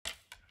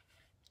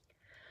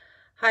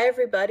Hi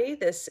everybody,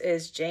 this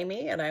is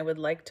Jamie and I would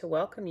like to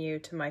welcome you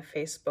to my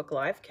Facebook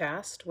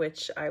LiveCast,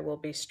 which I will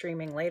be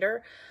streaming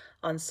later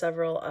on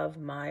several of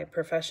my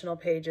professional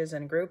pages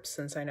and groups,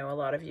 since I know a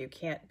lot of you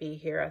can't be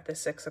here at the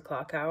 6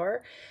 o'clock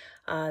hour.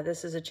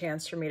 This is a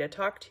chance for me to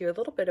talk to you a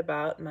little bit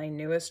about my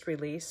newest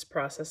release,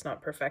 Process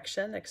Not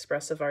Perfection,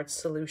 Expressive Arts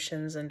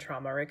Solutions and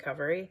Trauma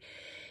Recovery,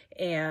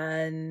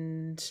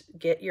 and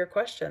get your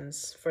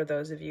questions for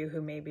those of you who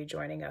may be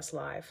joining us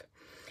live.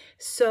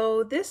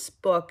 So this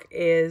book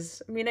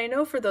is, I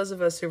know for those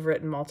of us who've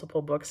written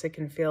multiple books, it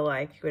can feel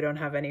like we don't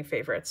have any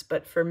favorites,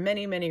 but for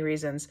many, many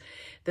reasons,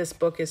 this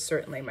book is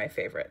certainly my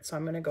favorite. So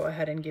I'm going to go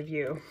ahead and give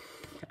you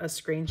a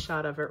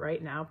screenshot of it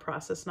right now.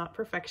 Process Not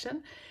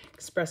Perfection,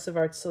 Expressive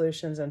Arts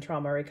Solutions and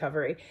Trauma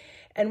Recovery.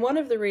 And one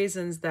of the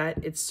reasons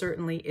that it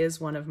certainly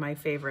is one of my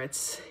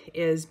favorites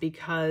is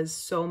because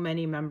so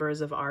many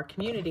members of our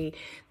community,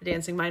 the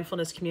dancing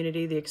mindfulness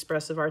community, the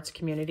expressive arts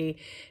community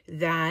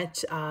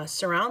that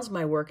surrounds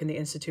my work in the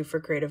Institute for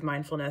Creative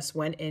Mindfulness,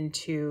 went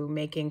into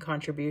making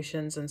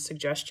contributions and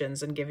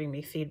suggestions and giving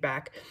me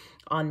feedback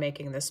on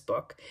making this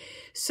book.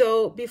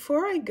 So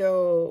before I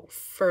go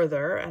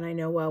further, and I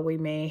know while we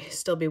may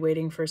still be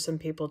waiting for some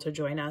people to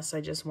join us,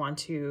 I just want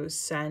to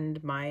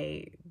send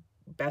my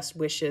best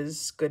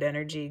wishes, good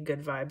energy,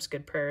 good vibes,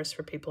 good prayers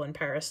for people in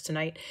Paris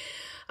tonight.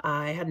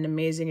 I had an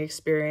amazing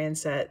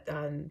experience at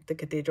the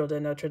Cathedral de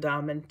Notre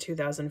Dame in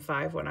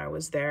 2005 when I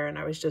was there, and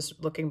I was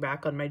just looking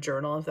back on my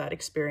journal of that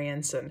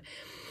experience and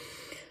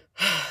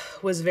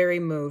was very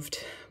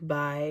moved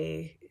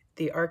by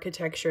the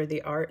architecture,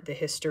 the art, the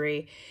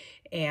history,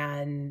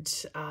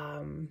 and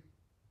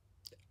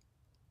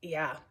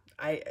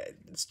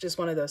it's just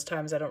one of those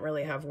times I don't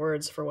really have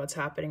words for what's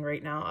happening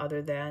right now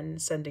other than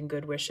sending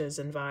good wishes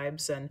and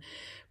vibes and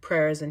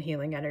prayers and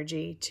healing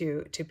energy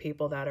to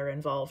people that are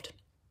involved.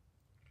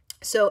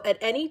 So at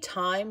any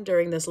time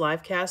during this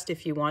live cast,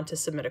 if you want to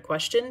submit a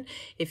question,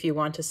 if you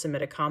want to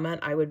submit a comment,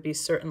 I would be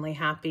certainly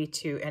happy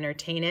to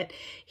entertain it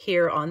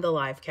here on the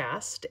live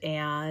cast.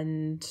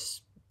 And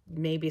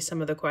maybe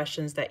some of the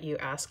questions that you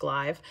ask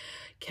live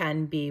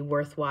can be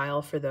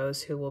worthwhile for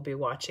those who will be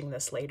watching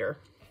this later.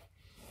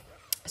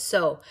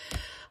 So,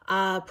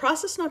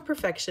 Process Not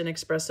Perfection,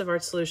 Expressive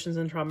Arts Solutions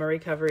and Trauma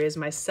Recovery is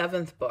my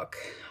 7th book.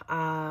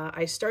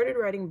 I started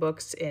writing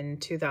books in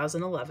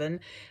 2011.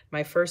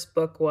 My first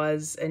book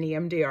was an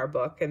EMDR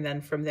book, and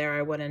then from there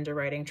I went into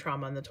writing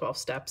Trauma and the 12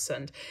 Steps.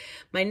 And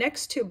my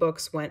next 2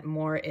 books went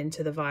more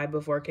into the vibe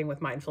of working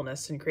with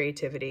mindfulness and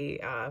creativity,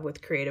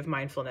 with creative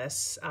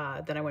mindfulness.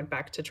 Then I went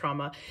back to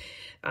trauma,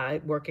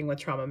 working with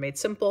Trauma Made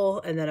Simple,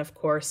 and then of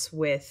course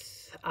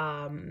with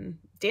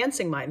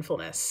dancing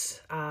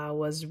mindfulness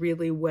was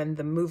really when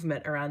the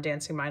movement around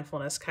dancing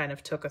mindfulness kind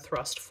of took a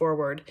thrust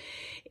forward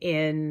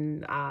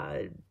in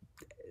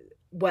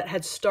what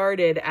had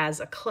started as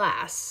a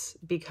class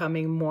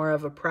becoming more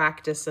of a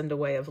practice and a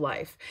way of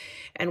life.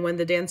 And when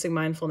the Dancing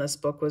Mindfulness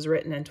book was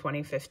written in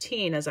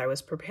 2015, as I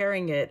was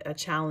preparing it, a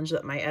challenge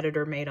that my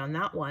editor made on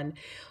that one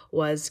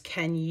was,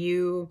 can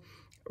you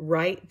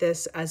write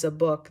this as a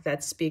book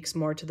that speaks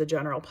more to the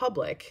general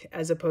public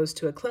as opposed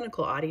to a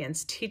clinical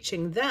audience,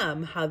 teaching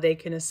them how they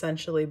can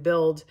essentially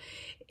build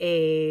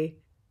a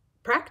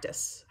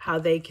practice, how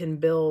they can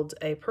build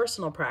a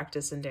personal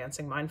practice in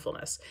dancing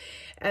mindfulness.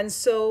 And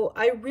so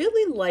I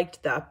really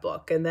liked that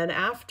book. And then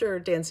after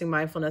Dancing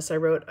Mindfulness, I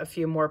wrote a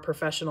few more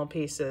professional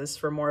pieces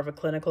for more of a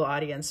clinical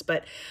audience.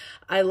 But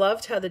I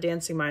loved how the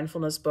Dancing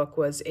Mindfulness book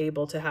was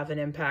able to have an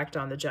impact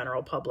on the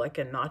general public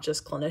and not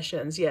just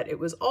clinicians, yet it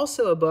was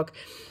also a book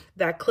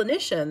that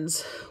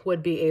clinicians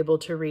would be able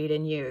to read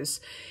and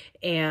use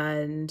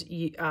and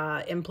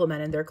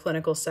implement in their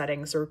clinical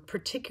settings, or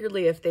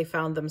particularly if they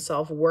found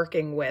themselves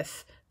working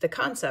with the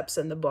concepts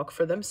in the book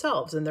for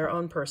themselves in their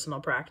own personal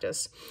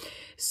practice.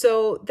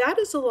 So that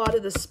is a lot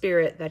of the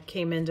spirit that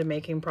came into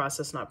making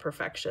Process Not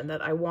Perfection,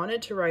 that I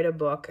wanted to write a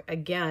book,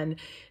 again,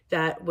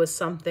 that was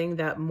something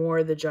that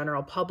more the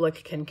general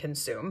public can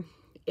consume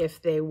if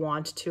they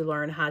want to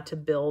learn how to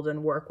build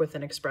and work with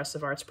an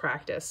expressive arts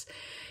practice,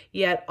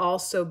 yet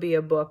also be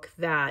a book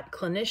that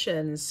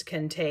clinicians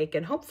can take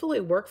and hopefully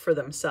work for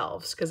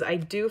themselves. Because I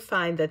do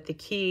find that the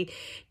key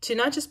to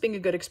not just being a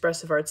good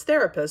expressive arts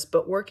therapist,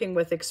 but working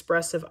with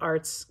expressive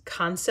arts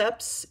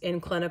concepts in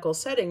clinical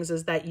settings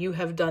is that you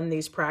have done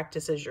these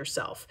practices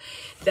yourself.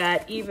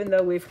 That even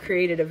though we've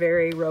created a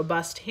very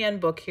robust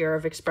handbook here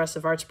of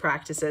expressive arts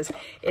practices,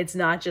 it's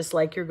not just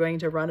like you're going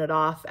to run it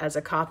off as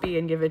a copy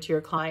and give it to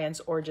your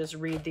clients or just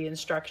read the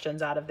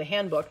instructions out of the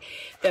handbook,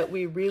 that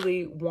we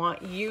really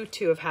want you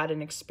to have had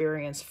an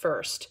experience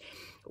first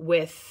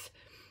with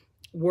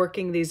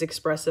working these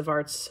expressive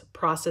arts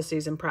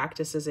processes and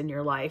practices in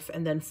your life.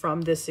 And then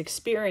from this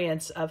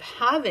experience of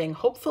having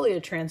hopefully a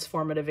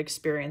transformative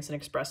experience in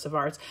expressive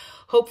arts,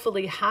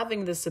 hopefully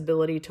having this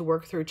ability to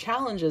work through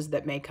challenges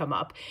that may come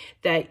up,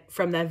 that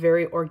from that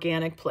very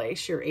organic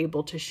place, you're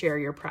able to share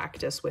your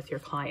practice with your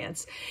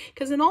clients.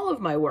 Because in all of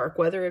my work,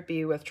 whether it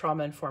be with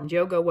trauma-informed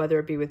yoga, whether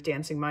it be with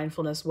dancing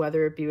mindfulness,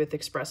 whether it be with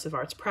expressive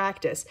arts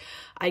practice,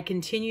 I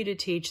continue to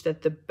teach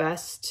that the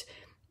best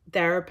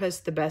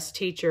therapists, the best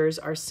teachers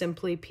are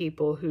simply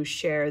people who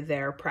share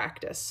their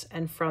practice.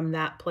 And from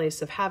that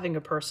place of having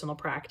a personal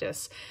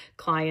practice,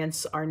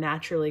 clients are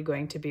naturally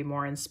going to be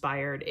more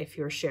inspired if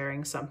you're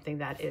sharing something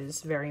that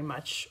is very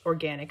much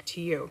organic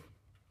to you.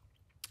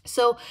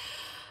 So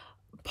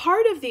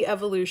part of the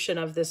evolution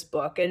of this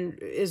book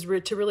is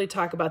to really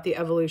talk about the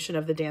evolution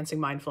of the dancing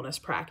mindfulness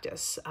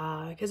practice.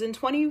 Because in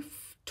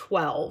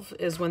 2012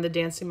 is when the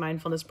dancing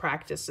mindfulness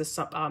practice is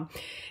and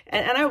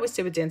I always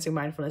say with dancing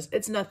mindfulness,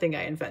 it's nothing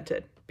I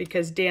invented,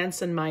 because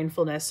dance and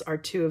mindfulness are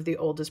two of the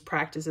oldest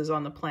practices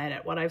on the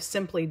planet. What I've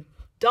simply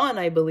done,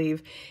 I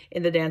believe,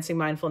 in the dancing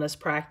mindfulness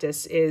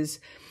practice is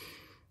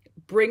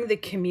bring the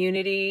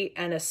community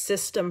and a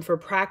system for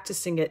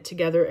practicing it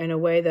together in a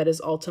way that is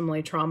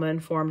ultimately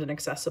trauma-informed and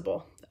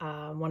accessible.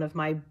 One of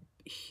my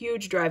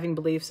huge driving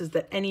beliefs is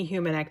that any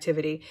human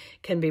activity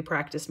can be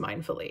practiced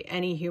mindfully.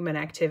 Any human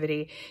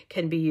activity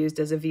can be used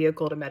as a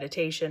vehicle to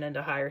meditation and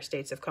to higher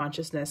states of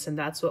consciousness. And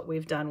that's what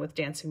we've done with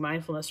dancing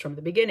mindfulness from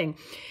the beginning.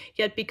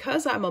 Yet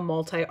because I'm a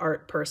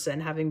multi-art person,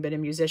 having been a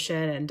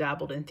musician and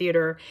dabbled in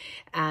theater,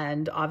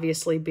 and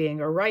obviously being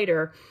a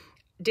writer,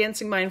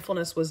 dancing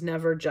mindfulness was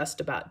never just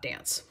about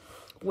dance,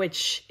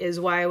 which is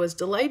why I was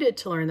delighted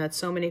to learn that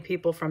so many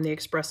people from the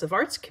expressive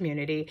arts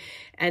community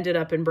ended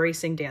up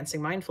embracing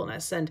dancing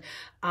mindfulness. And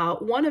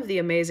one of the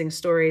amazing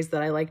stories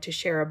that I like to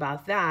share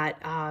about that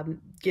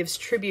gives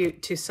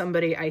tribute to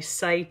somebody I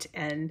cite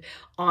and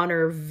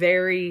honor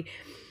very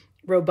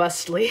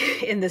robustly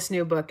in this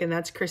new book, and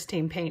that's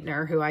Christine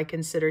Paintner, who I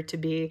consider to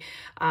be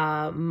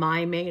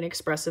my main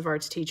expressive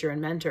arts teacher and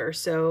mentor.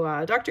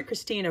 So Dr.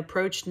 Christine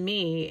approached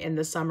me in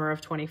the summer of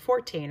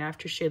 2014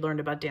 after she had learned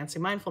about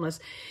dancing mindfulness,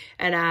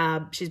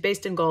 and she's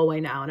based in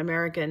Galway now, an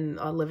American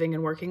living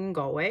and working in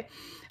Galway,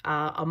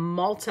 a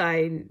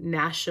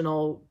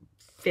multinational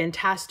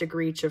fantastic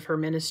reach of her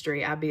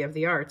ministry, Abbey of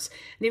the Arts.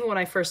 And even when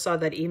I first saw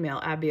that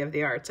email, Abbey of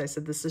the Arts, I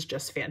said, this is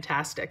just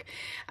fantastic.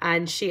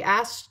 And she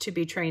asked to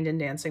be trained in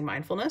dancing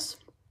mindfulness.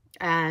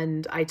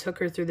 And I took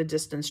her through the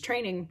distance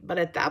training. But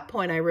at that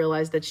point, I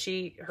realized that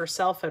she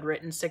herself had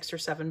written 6 or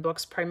 7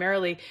 books,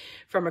 primarily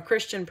from a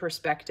Christian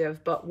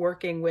perspective, but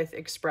working with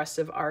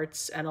expressive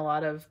arts and a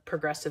lot of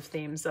progressive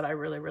themes that I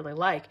really, really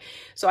like.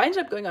 So I ended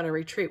up going on a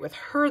retreat with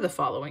her the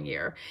following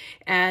year.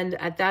 And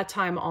at that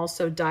time,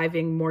 also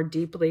diving more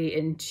deeply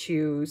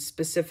into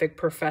specific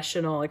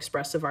professional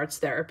expressive arts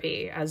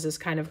therapy, as is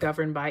kind of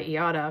governed by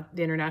IATA,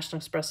 the International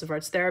Expressive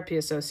Arts Therapy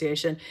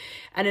Association.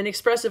 And in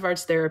expressive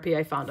arts therapy,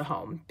 I found a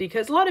home,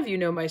 because a lot of you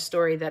know my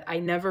story that I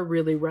never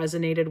really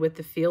resonated with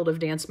the field of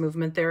dance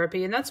movement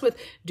therapy. And that's with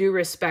due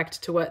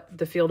respect to what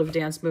the field of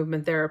dance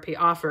movement therapy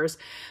offers.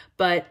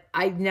 But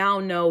I now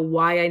know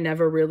why I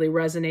never really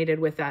resonated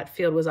with that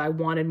field was I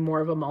wanted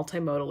more of a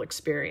multimodal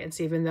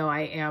experience. Even though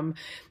I am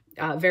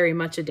very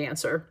much a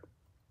dancer,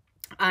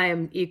 I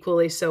am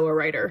equally so a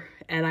writer,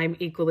 and I'm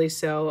equally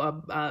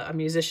so a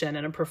musician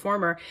and a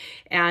performer.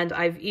 And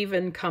I've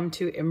even come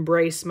to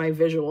embrace my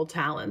visual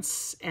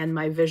talents and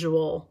my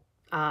visual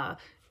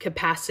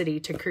capacity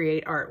to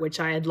create art, which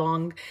I had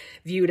long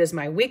viewed as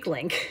my weak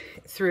link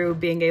through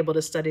being able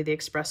to study the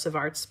expressive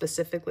arts,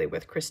 specifically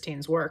with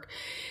Christine's work.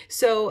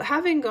 So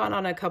having gone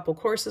on a couple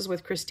courses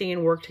with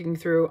Christine, working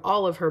through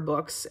all of her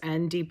books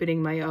and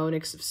deepening my own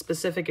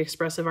specific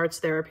expressive arts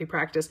therapy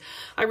practice,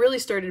 I really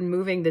started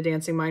moving the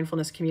dancing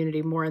mindfulness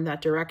community more in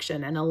that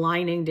direction and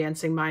aligning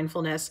dancing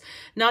mindfulness,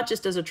 not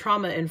just as a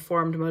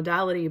trauma-informed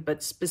modality,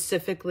 but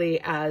specifically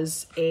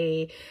as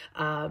a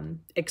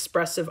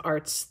expressive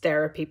arts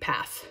therapy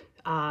path.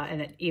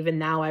 And even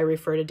now I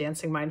refer to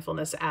dancing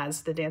mindfulness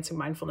as the dancing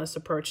mindfulness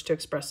approach to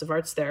expressive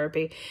arts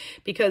therapy,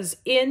 because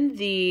in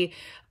the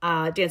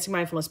dancing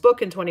mindfulness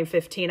book in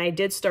 2015, I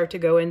did start to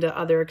go into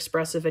other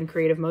expressive and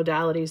creative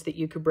modalities that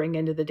you could bring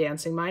into the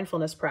dancing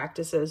mindfulness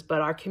practices.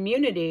 But our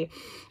community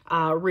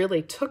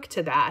really took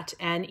to that.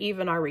 And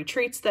even our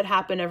retreats that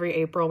happen every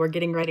April, we're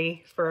getting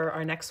ready for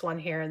our next one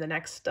here in the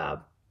next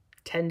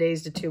 10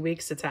 days to 2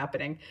 weeks it's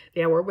happening.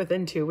 Yeah, we're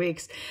within 2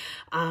 weeks.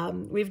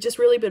 We've just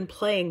really been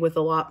playing with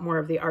a lot more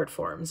of the art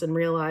forms and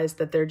realized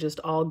that they're just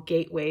all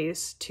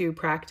gateways to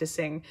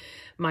practicing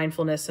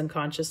mindfulness and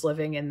conscious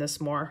living in this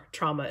more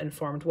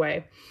trauma-informed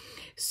way.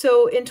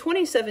 So in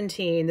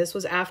 2017, this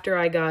was after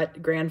I got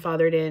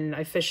grandfathered in,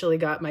 I officially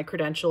got my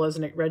credential as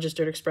a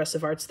registered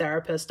expressive arts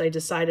therapist, I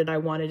decided I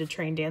wanted to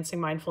train dancing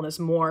mindfulness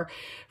more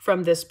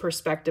from this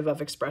perspective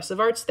of expressive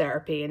arts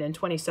therapy. And in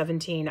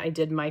 2017, I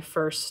did my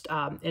first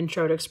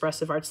intro to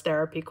expressive arts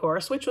therapy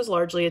course, which was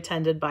largely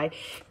attended by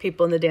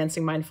people in the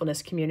dancing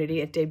mindfulness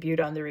community. It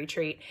debuted on the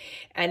retreat.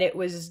 And it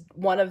was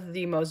one of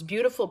the most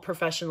beautiful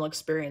professional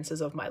experiences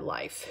of my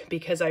life,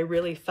 because I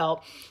really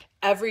felt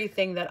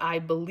everything that I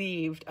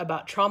believed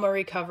about trauma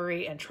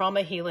recovery and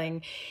trauma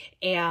healing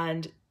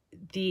and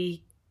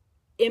the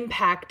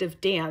impact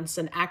of dance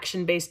and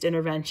action-based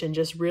intervention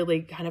just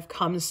really kind of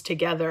comes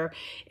together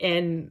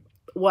in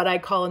what I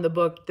call in the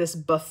book, this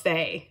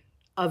buffet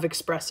of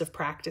expressive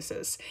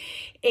practices.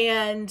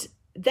 And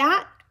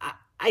that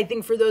I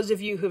think for those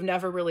of you who've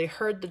never really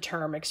heard the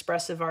term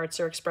expressive arts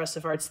or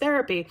expressive arts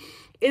therapy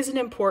is an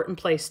important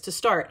place to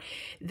start.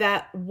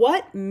 That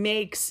what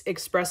makes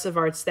expressive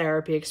arts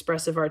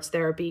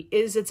therapy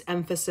is its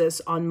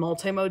emphasis on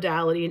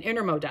multimodality and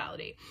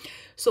intermodality.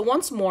 So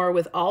once more,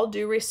 with all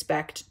due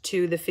respect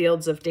to the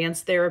fields of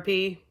dance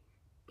therapy,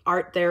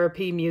 art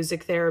therapy,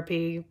 music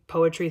therapy,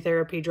 poetry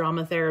therapy,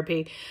 drama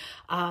therapy,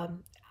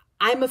 I'm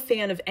a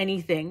fan of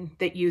anything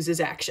that uses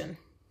action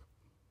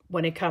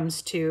when it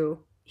comes to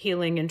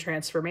healing and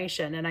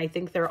transformation. And I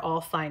think they're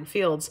all fine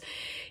fields.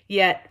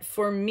 Yet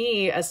for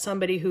me, as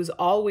somebody who's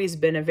always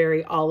been a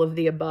very all of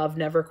the above,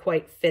 never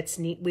quite fits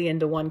neatly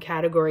into one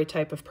category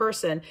type of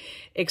person,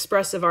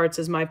 expressive arts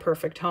is my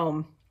perfect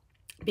home,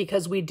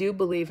 because we do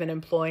believe in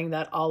employing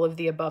that all of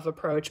the above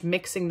approach,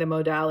 mixing the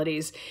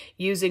modalities,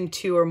 using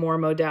two or more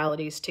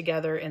modalities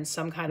together in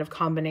some kind of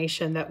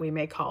combination that we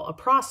may call a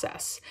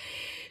process.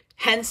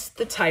 Hence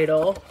the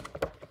title,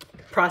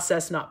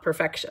 Process Not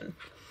Perfection.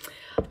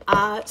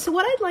 So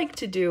what I'd like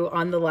to do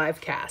on the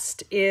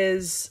LiveCast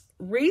is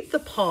read the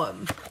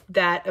poem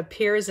that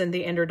appears in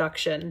the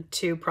introduction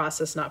to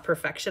Process Not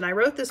Perfection. I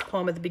wrote this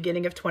poem at the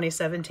beginning of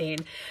 2017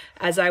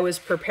 as I was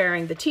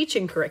preparing the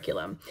teaching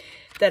curriculum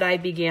that I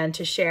began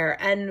to share.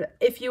 And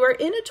if you are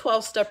in a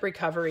 12-step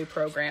recovery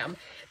program,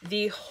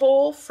 the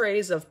whole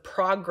phrase of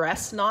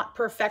progress, not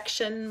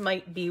perfection,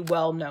 might be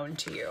well known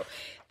to you.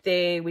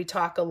 We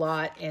talk a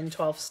lot in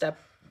 12-step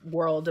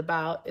world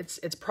about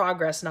it's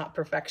progress, not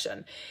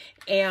perfection.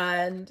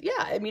 And yeah,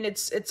 I mean,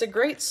 it's a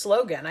great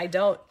slogan. I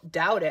don't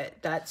doubt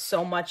it that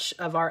so much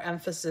of our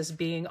emphasis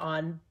being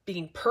on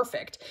being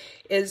perfect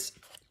is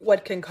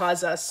what can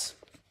cause us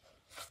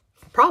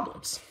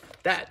problems.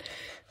 That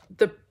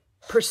the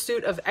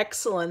pursuit of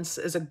excellence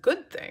is a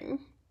good thing,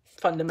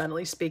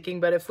 fundamentally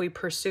speaking, but if we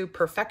pursue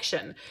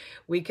perfection,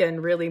 we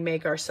can really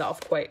make ourselves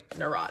quite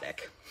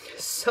neurotic.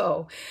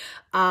 So,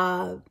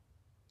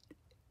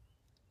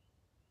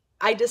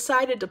 I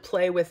decided to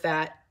play with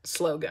that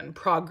slogan,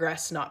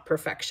 progress, not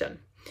perfection,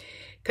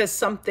 because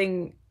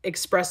something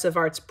expressive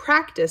arts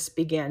practice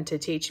began to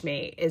teach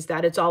me is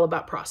that it's all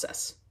about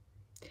process.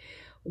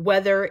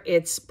 Whether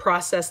it's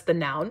process the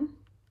noun,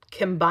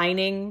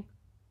 combining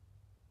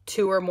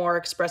two or more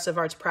expressive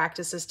arts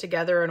practices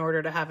together in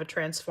order to have a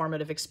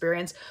transformative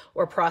experience,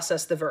 or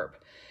process the verb.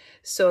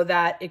 So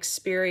that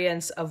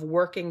experience of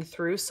working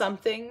through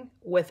something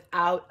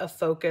without a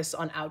focus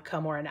on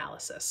outcome or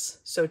analysis.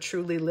 So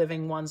truly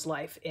living one's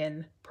life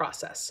in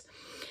process.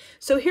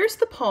 So here's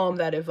the poem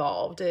that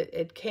evolved.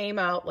 It came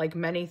out like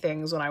many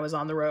things when I was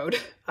on the road.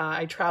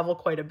 I travel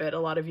quite a bit. A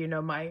lot of you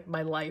know my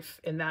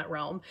life in that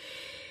realm.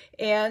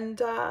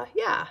 And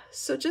yeah,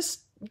 so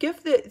just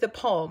give the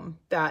poem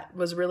that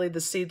was really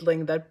the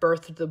seedling that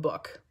birthed the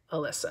book a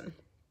listen.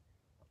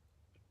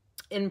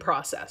 In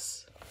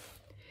process.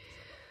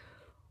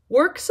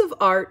 Works of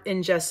art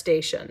in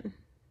gestation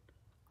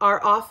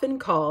are often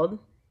called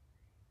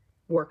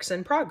works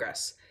in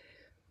progress.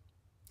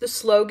 The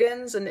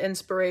slogans and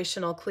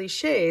inspirational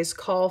cliches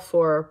call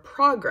for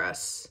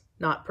progress,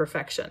 not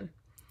perfection.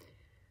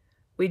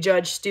 We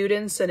judge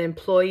students and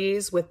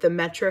employees with the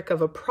metric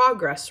of a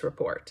progress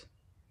report.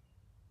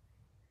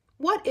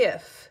 What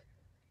if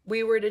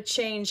we were to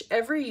change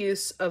every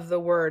use of the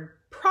word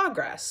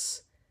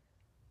progress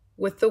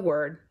with the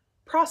word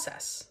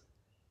process?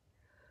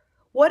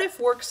 What if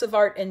works of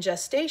art in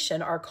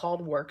gestation are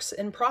called works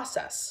in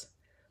process?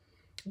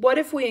 What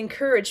if we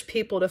encourage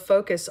people to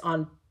focus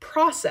on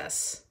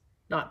process,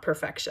 not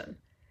perfection?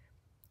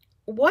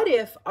 What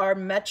if our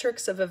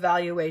metrics of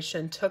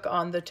evaluation took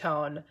on the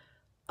tone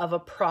of a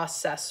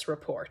process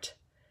report?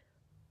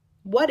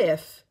 What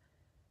if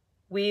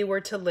we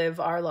were to live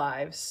our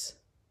lives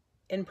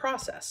in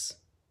process?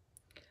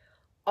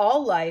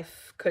 All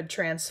life could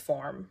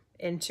transform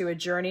into a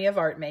journey of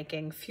art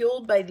making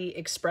fueled by the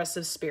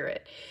expressive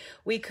spirit.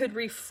 We could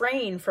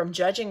refrain from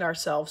judging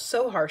ourselves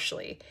so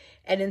harshly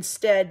and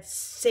instead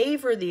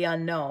savor the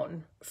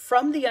unknown,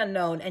 from the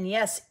unknown, and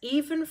yes,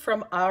 even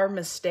from our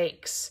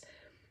mistakes.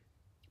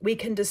 We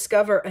can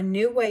discover a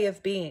new way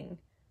of being.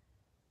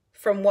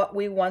 From what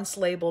we once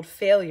labeled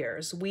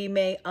failures, we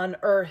may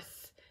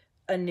unearth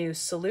a new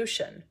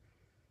solution,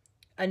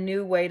 a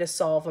new way to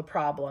solve a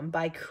problem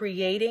by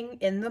creating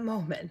in the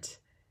moment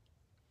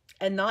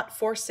and not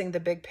forcing the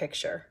big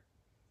picture.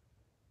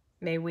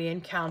 May we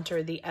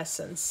encounter the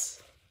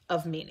essence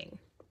of meaning.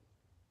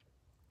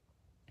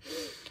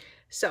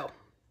 So,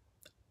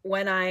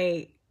 when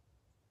I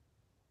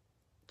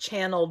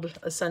channeled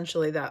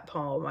essentially that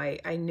poem,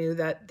 I knew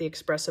that the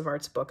expressive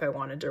arts book I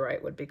wanted to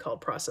write would be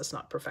called Process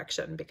Not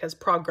Perfection, because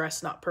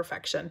progress not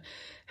perfection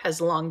has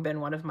long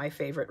been one of my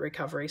favorite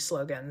recovery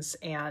slogans,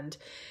 and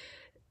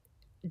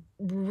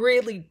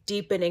really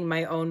deepening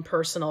my own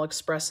personal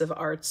expressive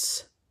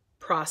arts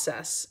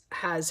process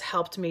has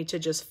helped me to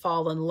just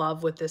fall in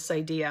love with this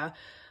idea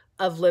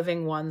of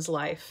living one's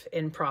life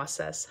in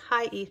process.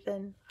 Hi,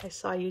 Ethan. I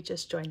saw you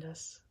just joined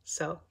us.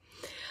 So,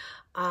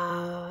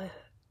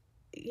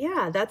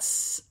 yeah,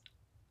 that's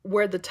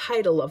where the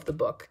title of the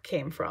book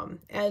came from.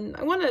 And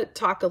I want to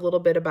talk a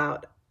little bit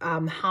about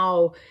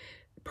how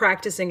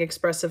practicing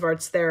expressive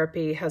arts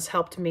therapy has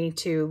helped me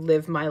to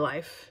live my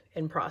life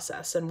in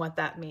process and what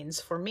that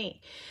means for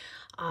me.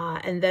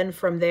 And then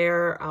from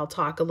there, I'll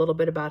talk a little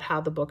bit about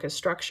how the book is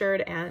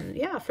structured. And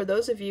yeah, for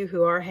those of you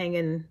who are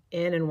hanging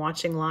in and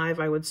watching live,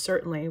 I would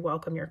certainly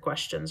welcome your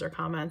questions or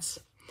comments.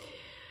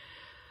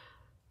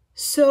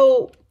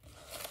 So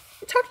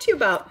I'll talk to you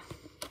about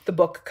the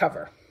book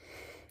cover,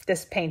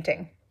 this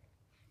painting.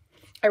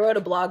 I wrote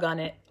a blog on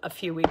it a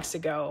few weeks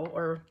ago,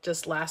 or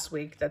just last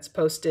week, that's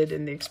posted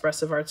in the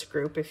Expressive Arts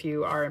group if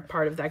you are a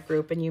part of that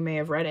group, and you may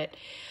have read it.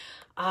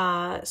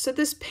 So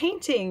this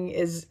painting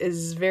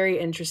is very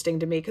interesting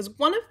to me because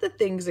one of the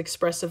things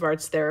expressive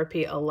arts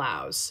therapy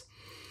allows,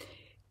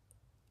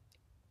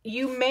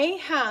 you may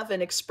have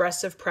an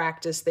expressive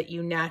practice that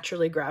you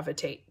naturally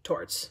gravitate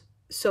towards.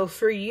 So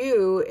for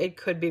you, it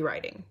could be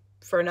writing.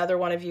 For another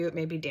one of you, it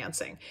may be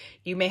dancing.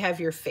 You may have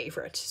your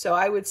favorite. So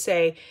I would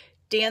say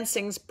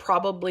dancing's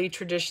probably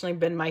traditionally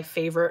been my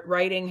favorite.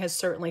 Writing has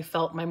certainly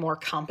felt my more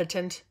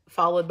competent,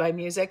 followed by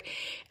music.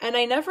 And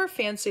I never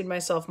fancied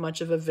myself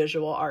much of a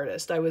visual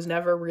artist. I was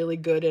never really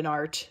good in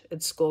art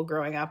at school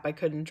growing up. I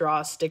couldn't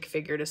draw a stick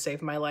figure to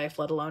save my life,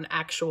 let alone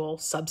actual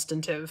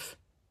substantive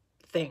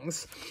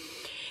things.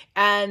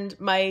 And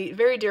my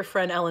very dear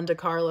friend Ellen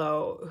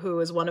DiCarlo, who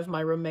was one of my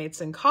roommates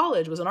in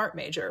college, was an art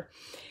major.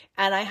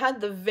 And I had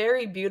the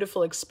very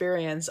beautiful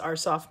experience our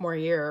sophomore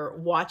year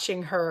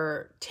watching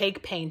her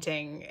take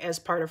painting as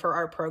part of her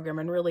art program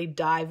and really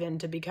dive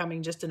into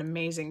becoming just an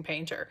amazing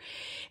painter.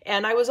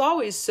 And I was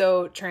always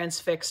so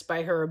transfixed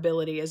by her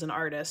ability as an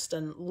artist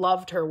and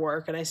loved her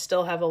work. And I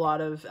still have a lot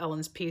of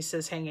Ellen's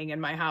pieces hanging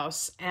in my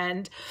house.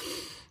 And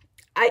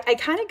I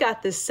kind of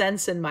got this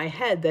sense in my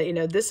head that, you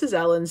know, this is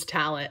Ellen's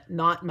talent,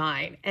 not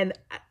mine. And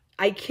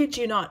I kid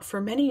you not,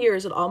 for many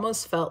years, it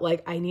almost felt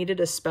like I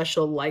needed a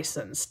special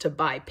license to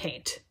buy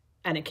paint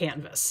and a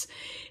canvas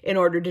in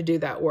order to do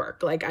that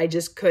work. Like I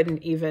just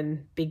couldn't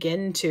even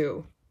begin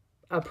to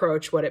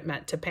approach what it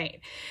meant to paint.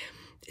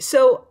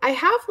 So I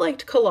have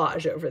liked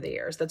collage over the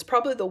years. That's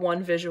probably the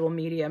one visual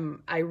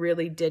medium I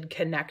really did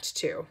connect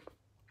to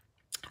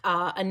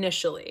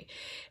initially.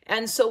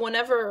 And so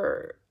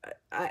whenever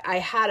I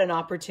had an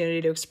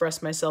opportunity to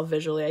express myself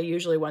visually, I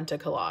usually went to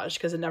collage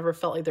because it never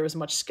felt like there was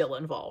much skill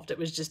involved. It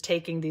was just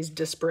taking these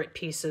disparate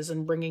pieces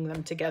and bringing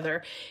them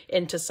together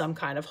into some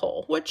kind of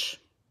whole, which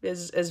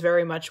is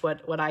very much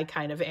what I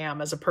kind of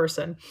am as a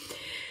person.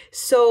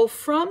 So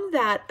from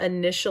that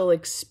initial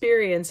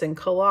experience in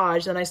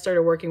collage, then I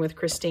started working with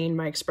Christine,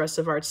 my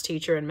expressive arts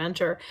teacher and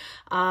mentor.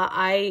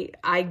 I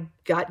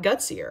got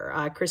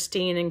gutsier.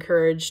 Christine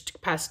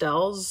encouraged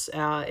pastels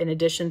in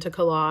addition to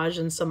collage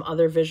and some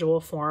other visual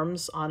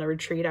forms on a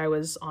retreat I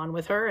was on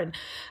with her. And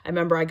I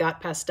remember I got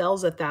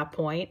pastels at that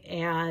point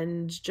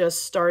and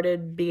just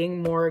started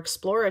being more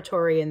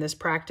exploratory in this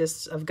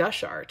practice of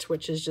gush art,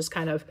 which is just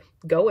kind of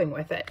going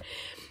with it.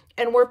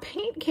 And where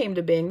paint came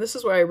to being, this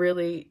is where I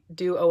really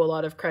do owe a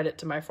lot of credit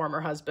to my former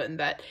husband,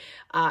 that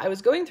I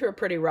was going through a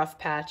pretty rough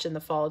patch in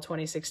the fall of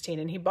 2016,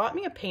 and he bought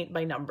me a paint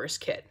by numbers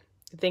kit,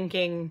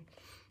 thinking,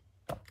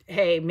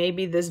 hey,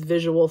 maybe this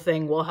visual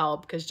thing will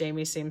help because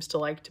Jamie seems to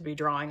like to be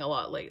drawing a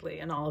lot lately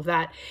and all of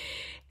that.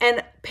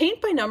 And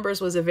paint by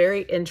numbers was a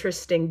very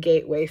interesting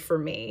gateway for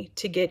me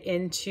to get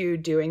into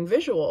doing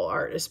visual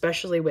art,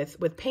 especially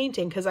with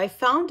painting, because I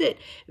found it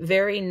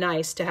very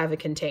nice to have a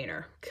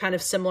container, kind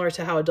of similar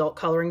to how adult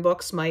coloring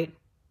books might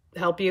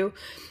help you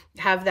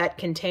have that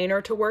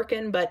container to work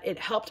in, but it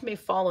helped me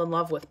fall in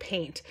love with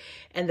paint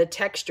and the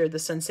texture, the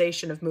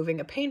sensation of moving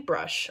a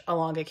paintbrush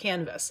along a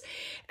canvas.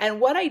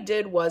 And what I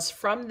did was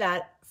from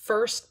that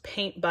first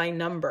paint by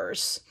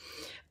numbers,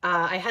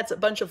 I had a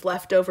bunch of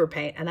leftover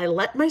paint and I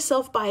let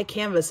myself buy a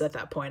canvas at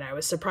that point. I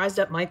was surprised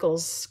at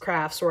Michael's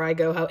Crafts, where I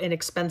go, how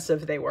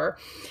inexpensive they were.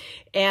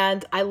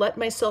 And I let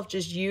myself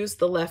just use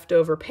the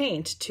leftover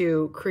paint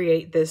to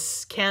create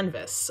this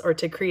canvas, or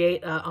to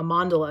create a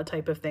mandala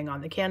type of thing on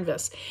the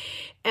canvas.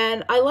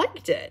 And I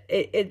liked it.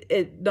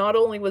 It not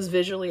only was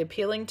visually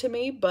appealing to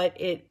me, but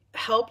it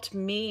helped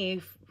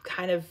me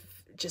kind of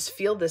just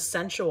feel this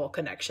sensual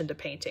connection to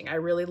painting. I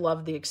really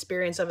loved the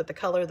experience of it, the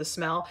color, the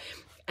smell,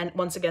 and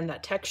once again,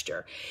 that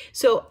texture.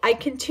 So I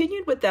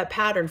continued with that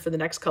pattern for the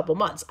next couple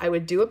months. I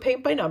would do a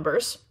paint by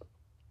numbers,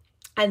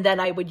 and then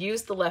I would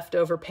use the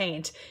leftover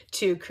paint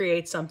to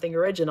create something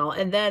original.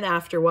 And then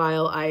after a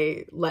while,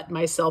 I let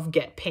myself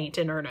get paint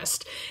in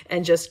earnest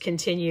and just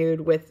continued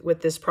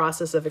with this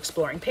process of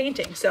exploring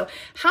painting. So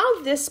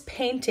how this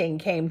painting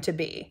came to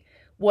be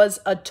was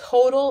a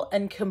total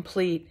and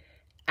complete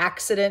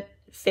accident,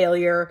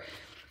 failure.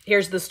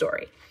 Here's the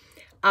story.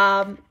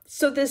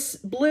 So this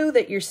blue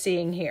that you're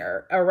seeing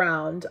here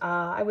around,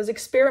 I was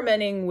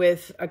experimenting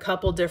with a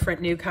couple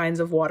different new kinds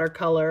of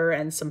watercolor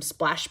and some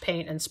splash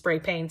paint and spray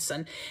paints,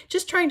 and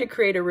just trying to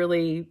create a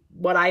really,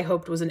 what I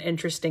hoped was an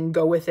interesting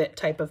go with it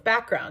type of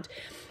background.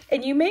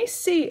 And you may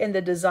see in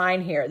the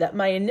design here that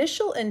my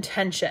initial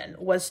intention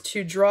was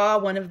to draw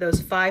one of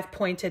those 5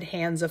 pointed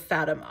hands of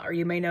Fatima, or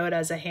you may know it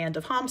as a hand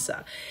of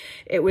Hamsa.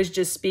 It was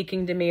just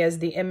speaking to me as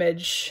the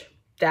image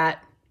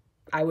that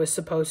I was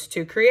supposed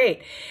to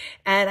create.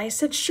 And I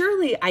said,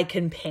 surely I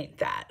can paint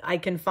that. I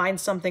can find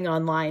something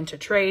online to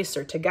trace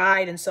or to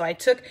guide. And so I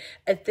took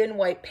a thin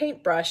white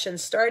paintbrush and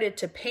started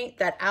to paint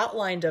that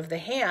outline of the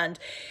hand.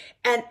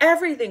 And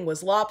everything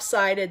was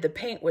lopsided. The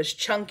paint was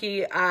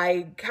chunky.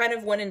 I kind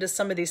of went into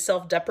some of these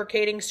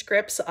self-deprecating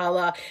scripts, a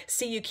la,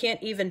 see, you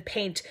can't even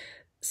paint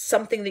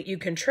something that you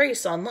can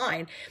trace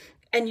online.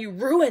 And you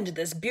ruined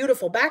this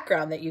beautiful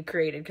background that you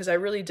created, because I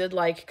really did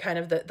like kind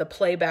of the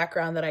play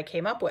background that I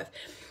came up with.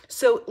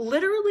 So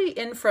literally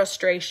in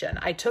frustration,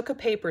 I took a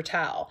paper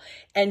towel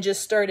and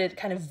just started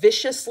kind of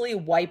viciously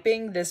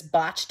wiping this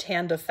botched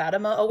hand of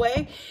Fatima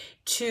away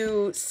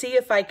to see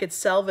if I could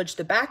salvage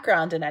the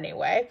background in any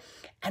way.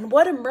 And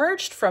what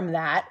emerged from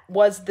that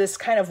was this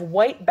kind of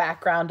white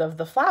background of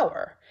the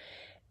flower.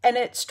 And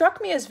it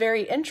struck me as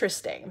very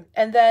interesting.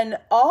 And then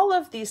all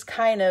of these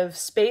kind of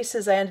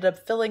spaces I ended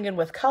up filling in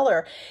with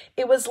color.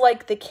 It was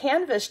like the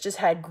canvas just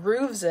had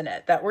grooves in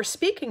it that were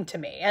speaking to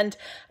me. And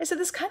I said,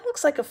 this kind of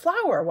looks like a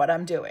flower, what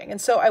I'm doing.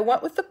 And so I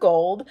went with the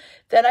gold.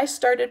 Then I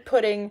started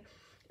putting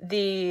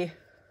the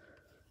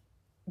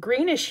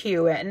greenish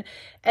hue in.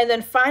 And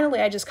then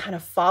finally, I just kind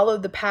of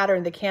followed the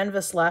pattern the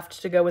canvas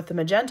left to go with the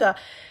magenta.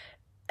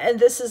 And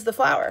this is the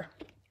flower.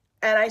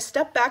 And I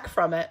stepped back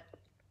from it,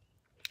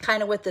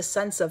 kind of with this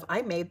sense of,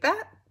 I made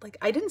that. Like,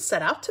 I didn't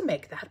set out to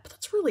make that, but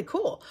that's really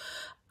cool.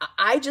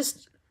 I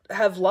just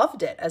have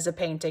loved it as a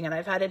painting, and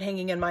I've had it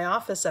hanging in my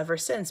office ever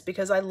since,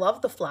 because I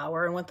love the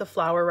flower and what the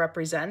flower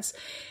represents,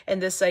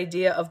 and this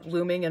idea of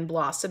blooming and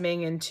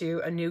blossoming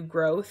into a new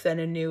growth and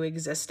a new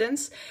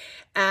existence.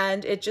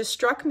 And it just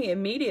struck me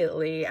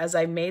immediately as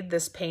I made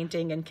this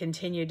painting and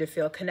continued to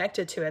feel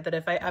connected to it, that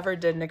if I ever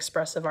did an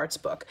expressive arts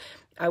book,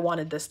 I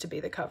wanted this to be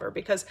the cover,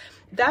 because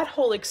that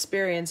whole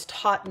experience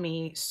taught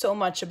me so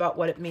much about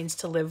what it means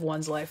to live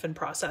one's life in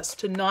process,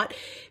 to not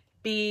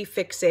be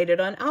fixated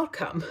on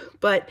outcome,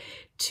 but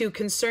to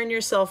concern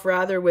yourself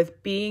rather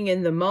with being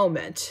in the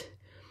moment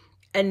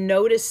and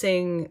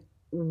noticing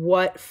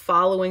what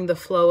following the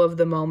flow of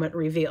the moment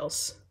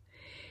reveals.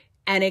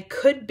 And it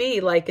could be,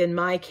 like in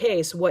my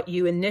case, what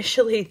you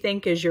initially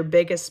think is your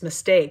biggest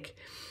mistake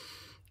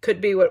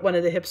could be what one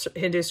of the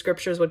Hindu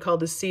scriptures would call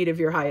the seed of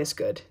your highest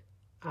good.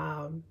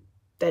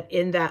 That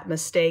in that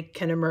mistake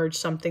can emerge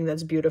something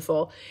that's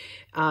beautiful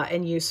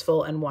and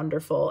useful and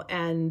wonderful.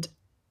 And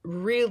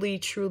really,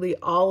 truly,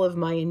 all of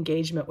my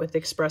engagement with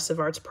expressive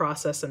arts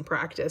process and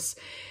practice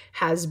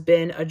has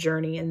been a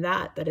journey in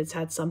that it's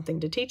had something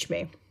to teach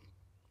me.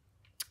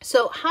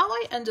 So how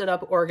I ended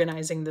up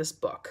organizing this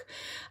book,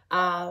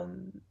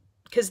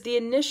 because the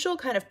initial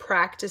kind of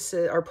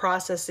practices or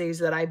processes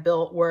that I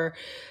built were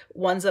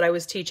ones that I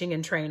was teaching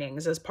in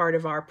trainings as part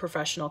of our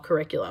professional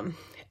curriculum.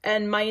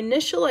 And my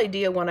initial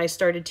idea when I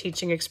started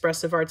teaching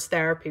expressive arts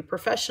therapy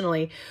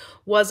professionally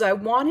was I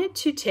wanted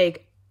to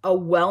take a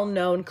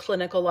well-known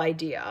clinical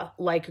idea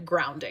like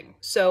grounding.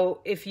 So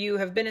if you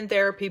have been in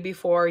therapy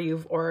before,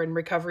 or in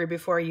recovery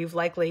before, you've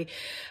likely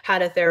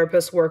had a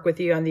therapist work with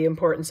you on the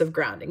importance of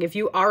grounding. If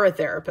you are a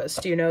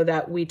therapist, you know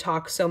that we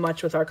talk so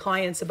much with our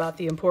clients about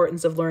the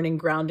importance of learning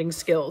grounding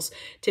skills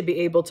to be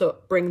able to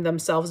bring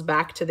themselves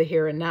back to the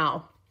here and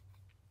now.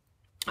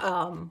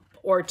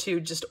 Or to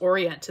just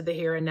orient to the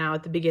here and now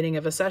at the beginning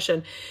of a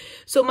session.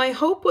 So my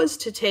hope was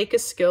to take a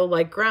skill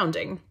like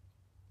grounding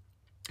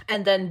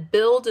and then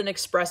build an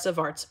expressive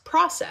arts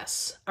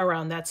process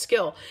around that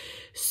skill.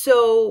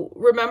 So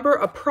remember,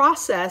 a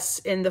process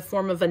in the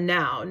form of a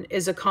noun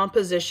is a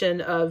composition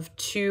of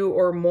 2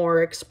 or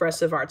more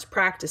expressive arts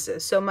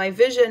practices. So my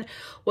vision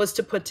was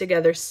to put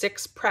together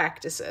 6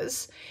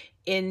 practices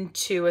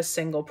into a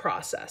single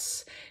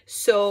process.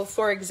 So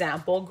for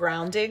example,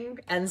 grounding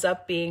ends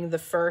up being the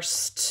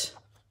first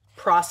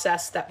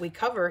process that we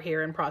cover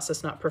here in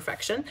Process Not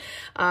Perfection.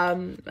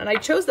 And I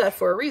chose that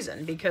for a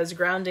reason, because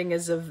grounding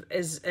is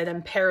an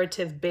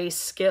imperative base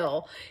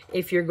skill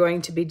if you're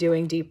going to be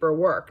doing deeper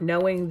work,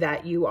 knowing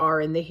that you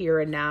are in the here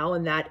and now,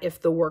 and that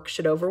if the work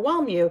should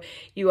overwhelm you,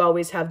 you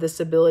always have this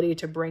ability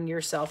to bring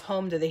yourself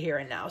home to the here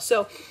and now.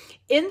 So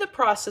in the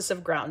process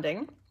of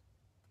grounding,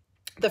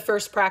 the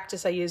first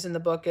practice I use in the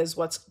book is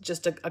what's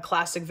just a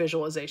classic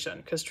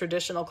visualization, because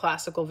traditional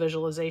classical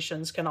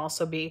visualizations can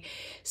also be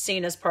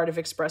seen as part of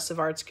expressive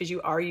arts, because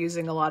you are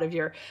using a lot of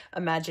your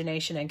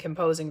imagination and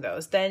composing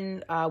those.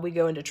 Then we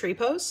go into tree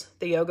pose,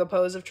 the yoga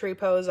pose of tree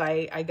pose.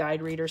 I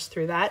guide readers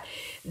through that.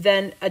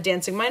 Then a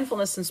dancing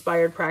mindfulness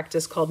inspired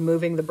practice called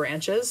moving the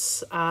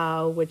branches,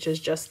 which is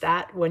just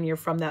that, when you're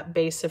from that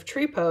base of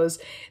tree pose,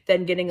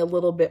 then getting a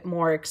little bit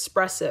more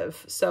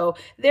expressive. So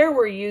there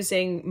we're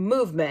using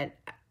movement,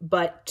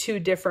 but 2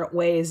 different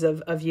ways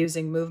of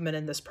using movement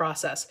in this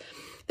process.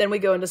 Then we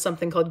go into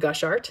something called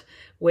gush art,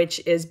 which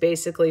is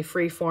basically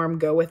free form,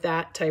 go with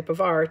that type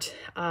of art.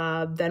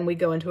 Then we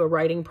go into a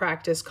writing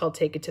practice called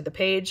take it to the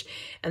page,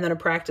 and then a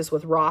practice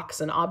with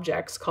rocks and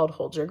objects called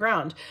hold your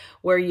ground,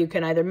 where you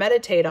can either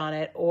meditate on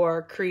it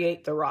or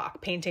create the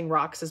rock. Painting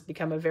rocks has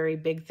become a very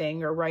big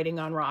thing, or writing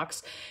on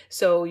rocks.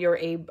 So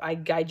I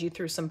guide you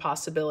through some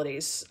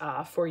possibilities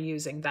for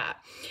using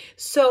that.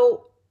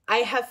 So I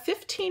have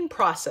 15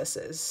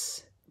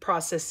 processes,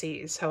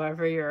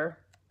 however you're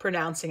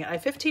pronouncing it. I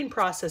have 15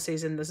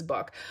 processes in this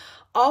book,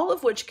 all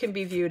of which can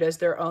be viewed as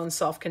their own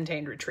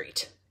self-contained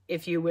retreat,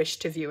 if you wish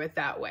to view it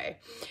that way,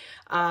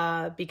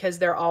 because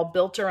they're all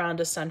built around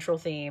a central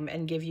theme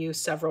and give you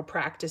several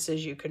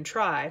practices you can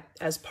try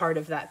as part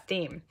of that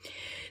theme.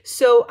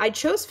 So I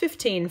chose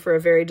 15 for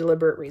a very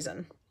deliberate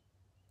reason.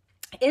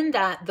 In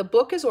that, the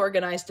book is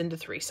organized into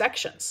 3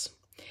 sections.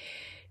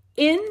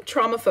 In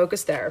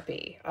trauma-focused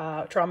therapy,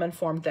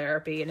 trauma-informed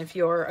therapy, and if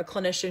you're a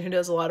clinician who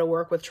does a lot of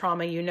work with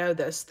trauma, you know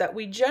this, that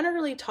we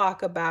generally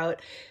talk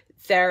about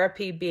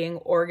therapy being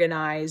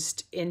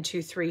organized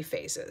into 3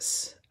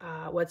 phases.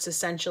 What's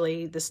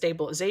essentially the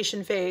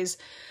stabilization phase,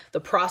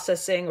 the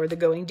processing or the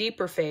going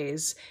deeper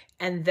phase,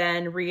 and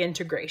then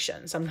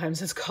reintegration.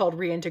 Sometimes it's called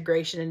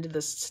reintegration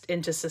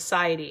into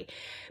society.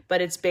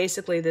 But it's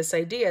basically this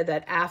idea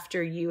that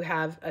after you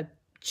have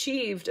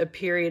achieved a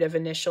period of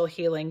initial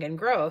healing and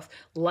growth,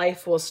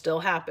 life will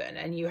still happen.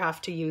 And you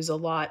have to use a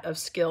lot of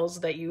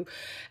skills that you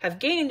have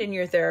gained in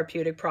your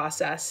therapeutic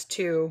process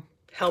to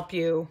help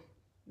you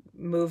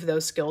move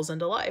those skills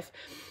into life.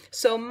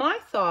 So my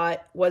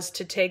thought was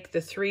to take the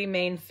 3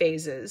 main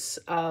phases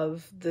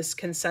of this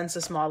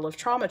consensus model of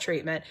trauma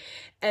treatment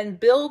and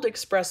build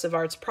expressive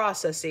arts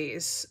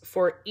processes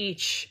for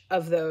each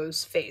of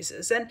those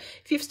phases. And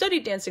if you've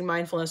studied dancing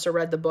mindfulness or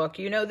read the book,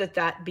 you know that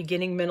that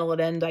beginning, middle,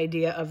 and end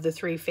idea of the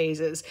 3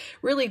 phases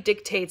really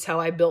dictates how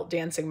I built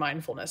dancing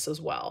mindfulness as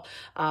well.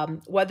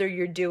 Whether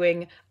you're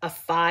doing a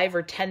 5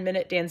 or 10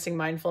 minute dancing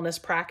mindfulness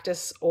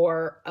practice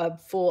or a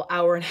full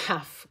hour and a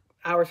half,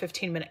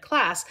 15-minute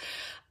class,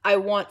 I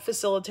want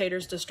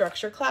facilitators to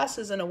structure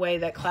classes in a way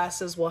that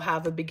classes will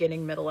have a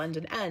beginning, middle, and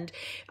an end.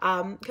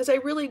 Because I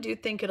really do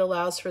think it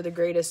allows for the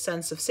greatest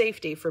sense of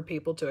safety for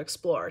people to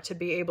explore, to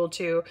be able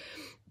to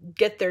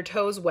get their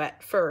toes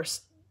wet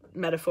first,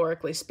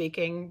 metaphorically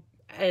speaking,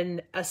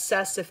 and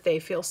assess if they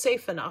feel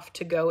safe enough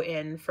to go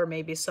in for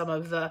maybe some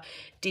of the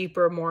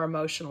deeper, more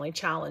emotionally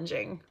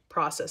challenging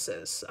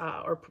processes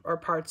or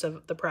parts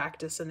of the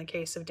practice in the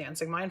case of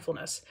dancing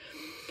mindfulness.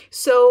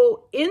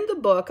 So in the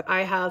book,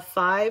 I have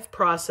 5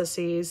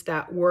 processes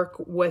that work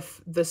with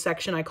the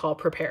section I call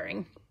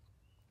preparing,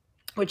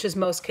 which is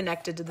most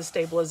connected to the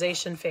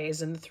stabilization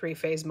phase in the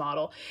 3-phase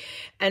model.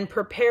 And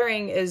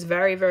preparing is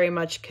very, very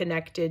much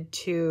connected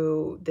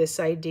to this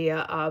idea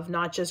of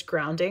not just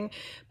grounding,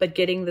 but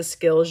getting the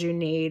skills you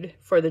need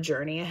for the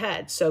journey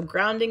ahead. So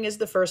grounding is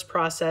the first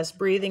process,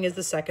 breathing is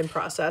the second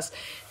process,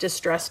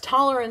 distress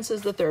tolerance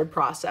is the third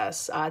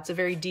process. It's a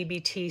very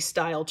DBT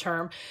style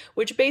term,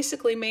 which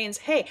basically means,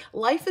 hey,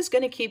 life is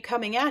going to keep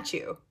coming at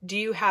you. Do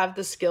you have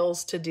the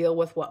skills to deal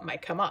with what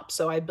might come up?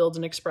 So I build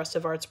an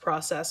expressive arts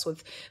process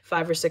with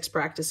 5 or 6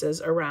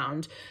 practices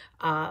around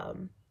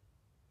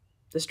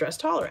distress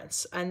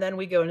tolerance. And then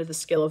we go into the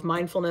skill of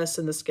mindfulness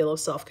and the skill of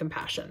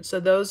self-compassion. So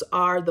those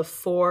are the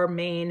 4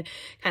 main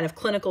kind of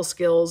clinical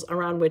skills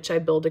around which I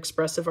build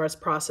expressive arts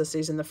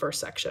processes in the first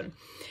section.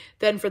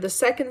 Then for the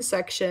second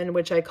section,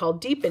 which I call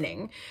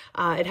deepening,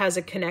 it has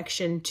a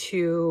connection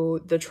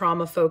to the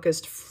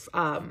trauma-focused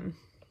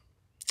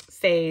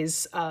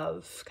phase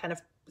of kind of,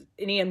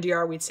 in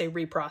EMDR, we'd say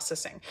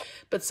reprocessing,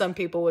 but some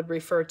people would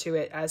refer to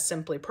it as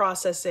simply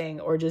processing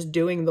or just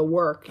doing the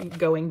work,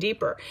 going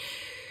deeper.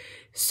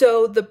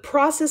 So the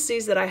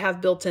processes that I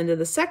have built into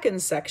the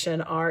second section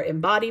are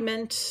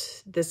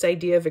embodiment, this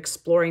idea of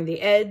exploring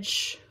the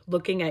edge,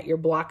 looking at your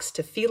blocks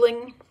to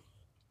feeling,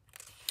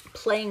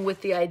 playing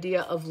with the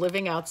idea of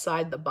living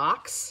outside the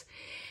box,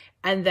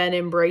 and then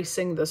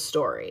embracing the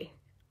story.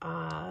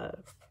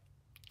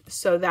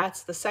 So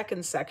that's the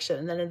second section.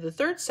 And then in the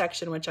third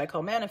section, which I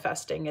call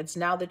manifesting, it's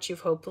now that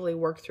you've hopefully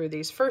worked through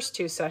these first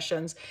 2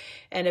 sessions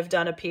and have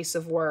done a piece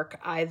of work,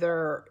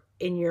 either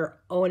in your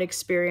own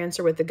experience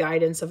or with the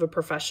guidance of a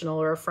professional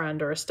or a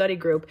friend or a study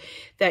group,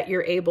 that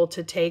you're able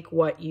to take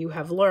what you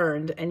have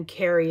learned and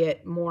carry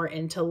it more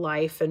into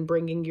life and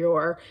bringing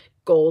your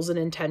goals and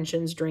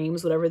intentions,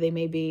 dreams, whatever they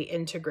may be,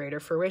 into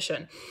greater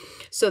fruition.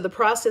 So the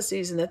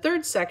processes in the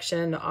third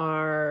section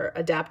are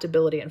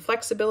adaptability and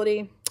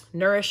flexibility,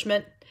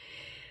 nourishment,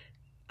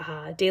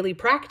 daily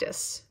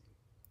practice,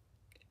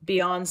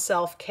 beyond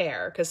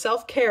self-care, because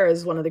self-care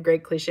is one of the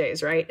great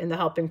cliches, right, in the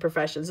helping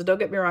profession. So don't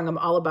get me wrong, I'm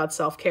all about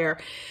self-care,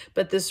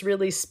 but this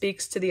really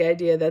speaks to the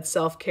idea that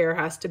self-care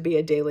has to be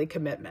a daily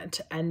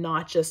commitment and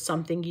not just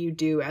something you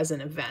do as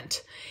an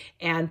event.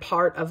 And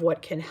part of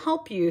what can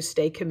help you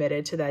stay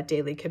committed to that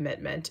daily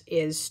commitment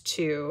is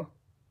to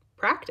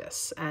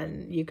practice,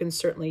 and you can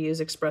certainly use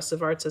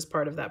expressive arts as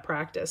part of that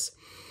practice.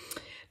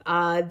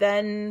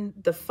 Then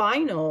the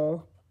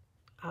final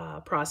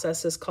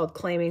process is called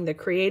claiming the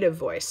creative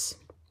voice.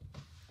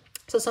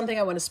 So something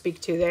I want to speak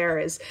to there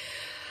is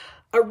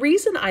a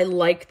reason I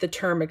like the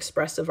term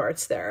expressive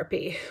arts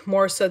therapy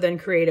more so than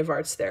creative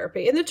arts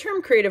therapy. And the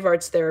term creative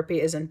arts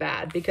therapy isn't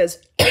bad because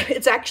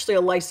it's actually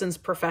a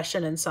licensed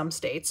profession in some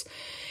states.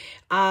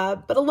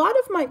 But a lot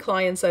of my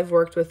clients I've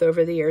worked with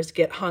over the years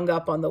get hung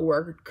up on the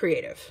word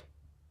creative.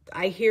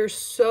 I hear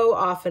so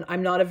often,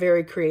 I'm not a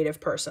very creative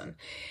person.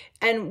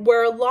 And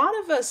where a lot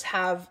of us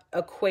have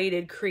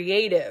equated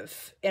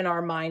creative in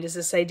our mind is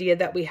this idea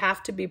that we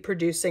have to be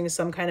producing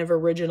some kind of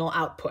original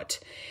output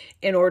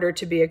in order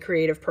to be a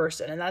creative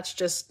person. And that's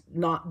just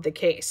not the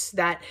case.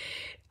 That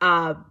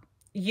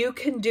you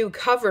can do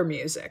cover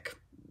music,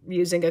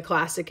 using a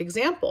classic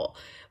example,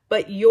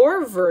 but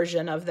your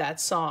version of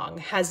that song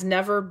has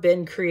never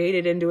been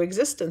created into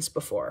existence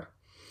before.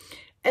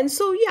 And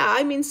so, yeah,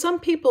 I mean, some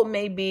people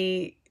may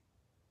be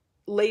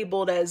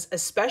labeled as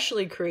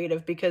especially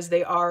creative because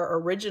they are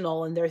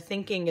original and their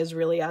thinking is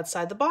really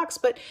outside the box.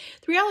 But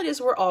the reality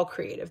is we're all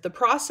creative. The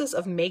process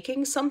of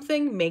making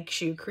something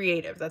makes you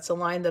creative. That's a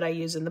line that I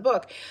use in the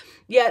book.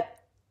 Yet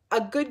a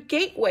good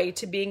gateway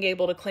to being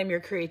able to claim your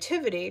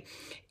creativity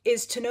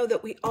is to know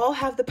that we all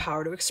have the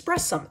power to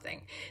express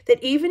something.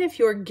 That even if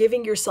you're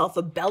giving yourself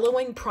a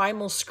bellowing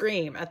primal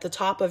scream at the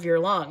top of your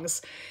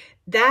lungs,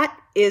 that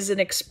is an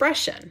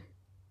expression.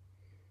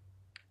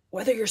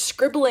 Whether you're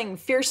scribbling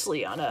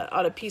fiercely on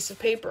a piece of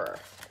paper,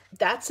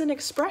 that's an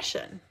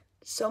expression.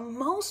 So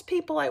most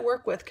people I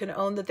work with can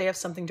own that they have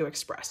something to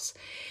express.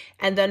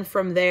 And then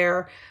from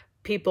there,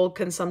 people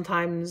can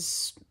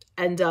sometimes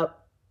end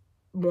up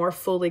more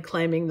fully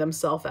claiming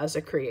themselves as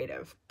a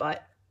creative.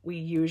 But we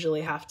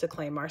usually have to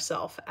claim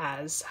ourselves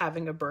as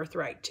having a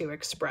birthright to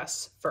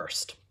express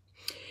first.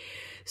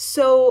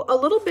 So a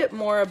little bit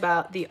more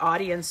about the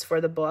audience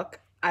for the book.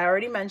 I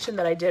already mentioned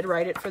that I did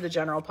write it for the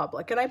general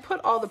public, and I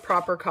put all the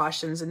proper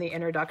cautions in the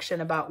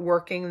introduction about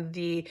working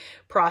the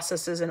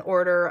processes in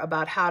order,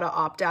 about how to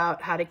opt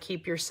out, how to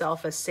keep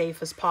yourself as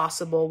safe as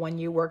possible when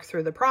you work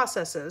through the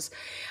processes,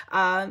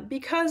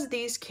 because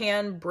these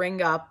can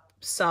bring up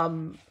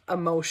some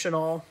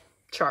emotional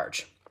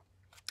charge.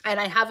 And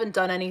I haven't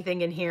done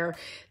anything in here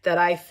that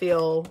I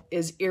feel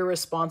is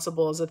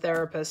irresponsible as a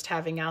therapist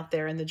having out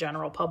there in the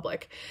general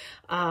public.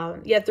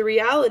 Yet the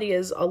reality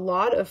is a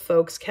lot of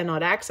folks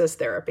cannot access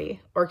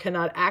therapy or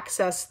cannot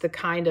access the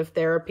kind of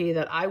therapy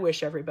that I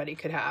wish everybody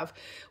could have,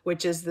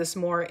 which is this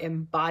more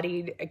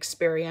embodied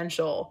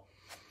experiential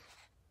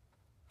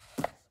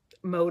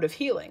mode of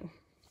healing.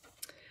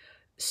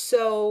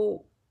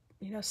 So,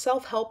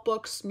 self-help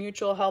books,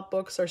 mutual help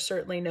books are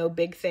certainly no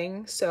big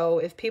thing. So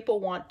if people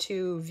want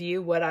to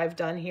view what I've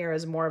done here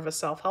as more of a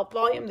self-help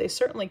volume, they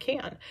certainly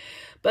can.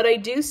 But I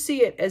do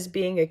see it as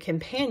being a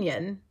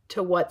companion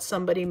to what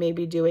somebody may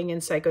be doing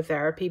in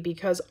psychotherapy,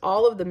 because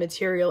all of the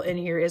material in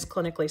here is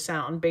clinically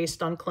sound,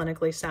 based on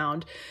clinically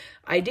sound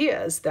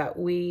ideas that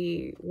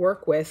we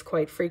work with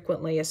quite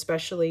frequently,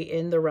 especially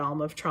in the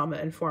realm of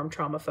trauma-informed,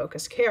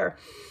 trauma-focused care.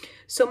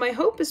 So my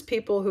hope is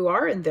people who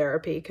are in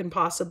therapy can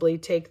possibly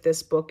take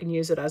this book and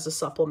use it as a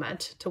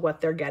supplement to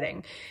what they're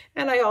getting.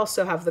 And I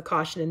also have the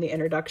caution in the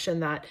introduction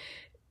that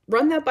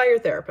run that by your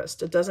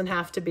therapist. It doesn't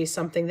have to be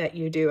something that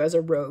you do as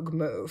a rogue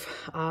move,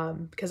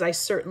 because I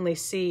certainly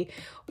see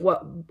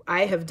what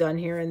I have done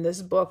here in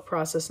this book,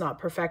 Process Not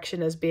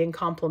Perfection, as being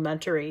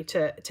complementary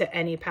to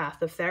any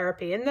path of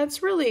therapy. And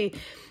that's really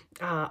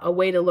a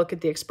way to look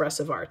at the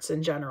expressive arts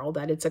in general,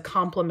 that it's a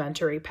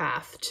complementary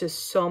path to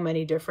so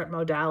many different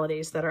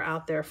modalities that are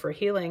out there for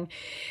healing.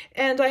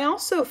 And I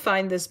also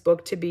find this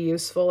book to be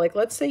useful. Like,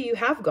 let's say you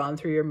have gone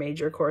through your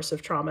major course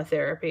of trauma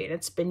therapy and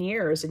it's been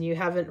years and you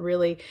haven't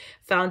really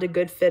found a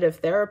good fit of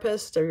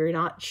therapist, or you're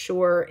not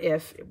sure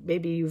if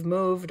maybe you've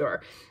moved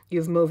or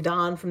you've moved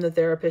on from the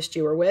therapist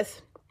you were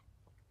with,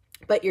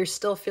 but you're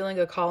still feeling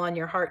a call on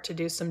your heart to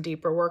do some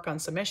deeper work on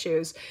some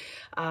issues.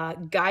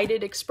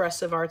 Guided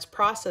expressive arts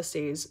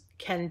processes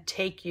can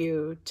take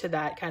you to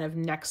that kind of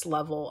next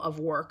level of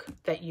work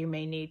that you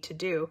may need to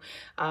do,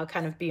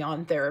 kind of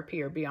beyond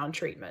therapy or beyond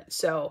treatment.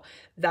 So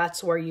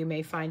that's where you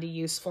may find a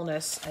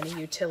usefulness and a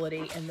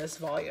utility in this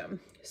volume.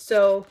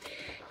 So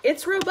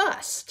it's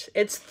robust,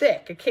 it's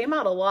thick. It came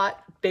out a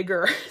lot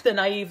bigger than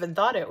I even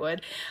thought it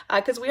would,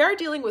 because we are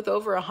dealing with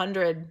over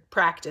 100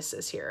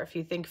 practices here. If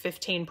you think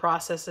 15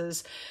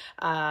 processes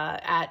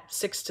at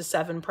 6 to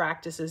 7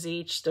 practices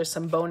each, there's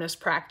some bonus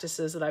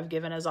practices that I've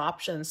given as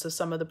options. So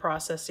some of the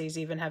processes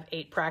even have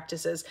 8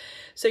 practices.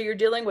 So you're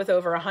dealing with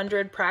over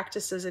 100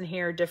 practices in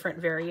here, different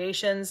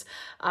variations.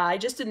 I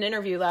just did an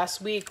interview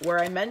last week where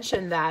I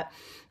mentioned that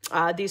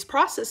these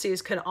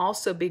processes can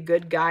also be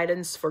good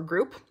guidance for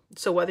group.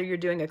 So whether you're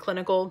doing a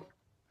clinical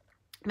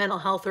mental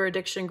health or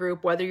addiction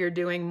group, whether you're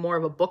doing more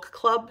of a book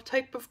club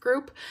type of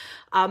group,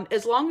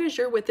 as long as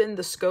you're within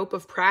the scope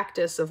of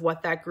practice of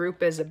what that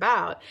group is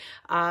about,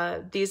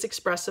 these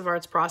expressive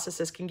arts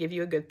processes can give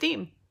you a good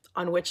theme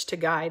on which to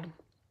guide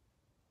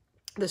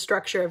the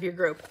structure of your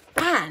group.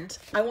 And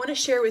I want to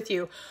share with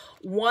you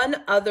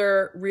one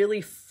other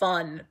really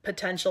fun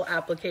potential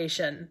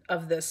application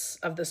of this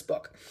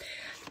book.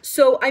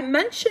 So I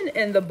mentioned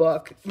in the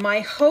book,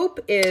 my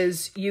hope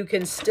is you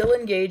can still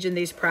engage in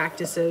these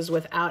practices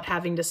without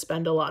having to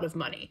spend a lot of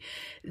money.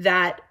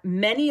 That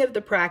many of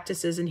the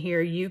practices in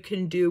here you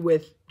can do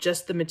with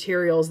just the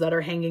materials that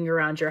are hanging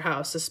around your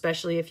house,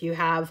 especially if you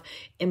have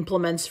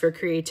implements for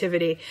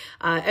creativity.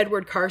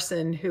 Edward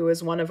Carson, who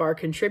is one of our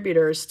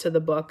contributors to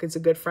the book, is a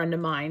good friend of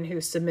mine who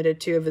submitted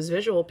 2 of his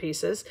visual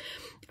pieces.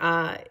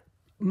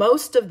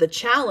 Most of the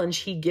challenge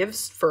he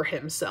gives for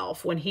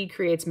himself when he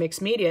creates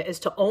mixed media is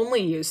to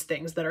only use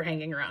things that are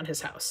hanging around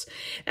his house.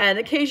 And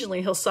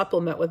occasionally he'll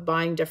supplement with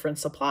buying different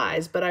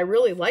supplies, but I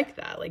really like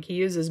that. Like, he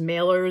uses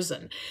mailers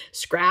and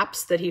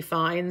scraps that he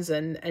finds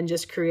and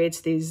just creates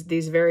these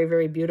very,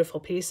 very beautiful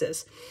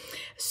pieces.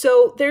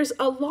 So there's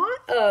a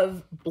lot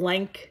of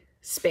blank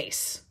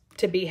space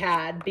to be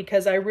had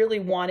because I really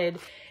wanted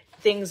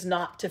things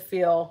not to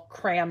feel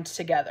crammed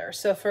together.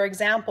 So for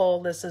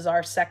example, this is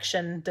our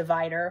section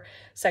divider,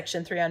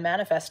 section 3 on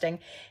manifesting.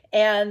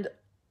 And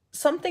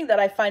something that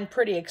I find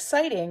pretty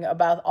exciting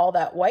about all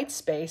that white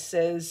space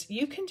is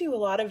you can do a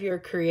lot of your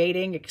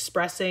creating,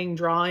 expressing,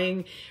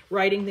 drawing,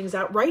 writing things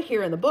out right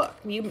here in the book.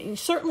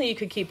 Certainly you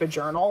could keep a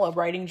journal, a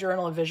writing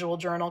journal, a visual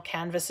journal,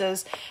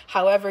 canvases,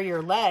 however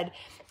you're led.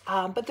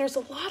 But there's a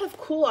lot of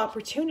cool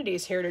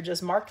opportunities here to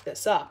just mark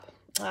this up.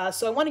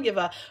 So I want to give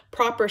a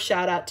proper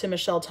shout out to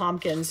Michelle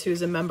Tompkins,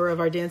 who's a member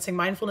of our Dancing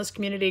Mindfulness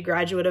community,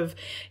 graduate of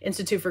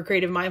Institute for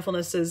Creative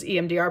Mindfulness's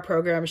EMDR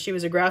program. She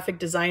was a graphic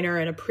designer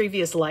in a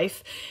previous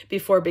life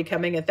before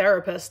becoming a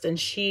therapist, and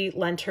she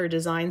lent her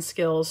design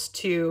skills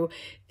to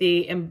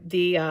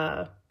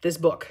this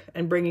book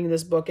and bringing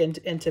this book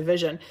into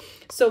vision.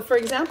 So for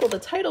example, the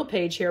title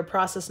page here,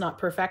 Process Not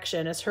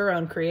Perfection, is her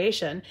own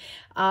creation.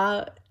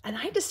 And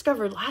I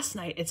discovered last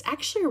night, it's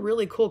actually a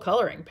really cool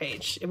coloring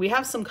page. We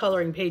have some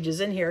coloring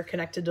pages in here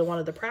connected to one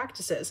of the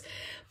practices,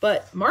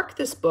 but mark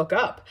this book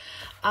up.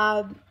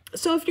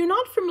 So if you're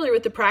not familiar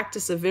with the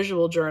practice of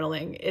visual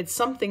journaling, it's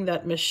something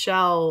that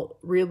Michelle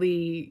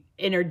really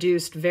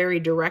introduced very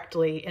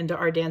directly into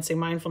our Dancing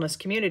Mindfulness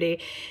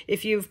community.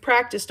 If you've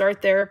practiced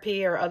art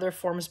therapy or other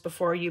forms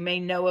before, you may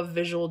know of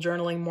visual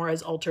journaling more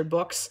as altered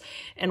books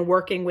and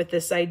working with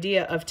this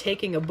idea of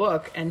taking a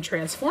book and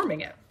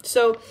transforming it.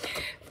 So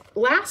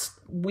last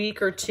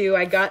week or 2,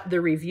 I got the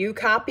review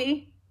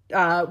copy,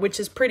 which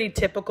is pretty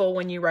typical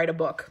when you write a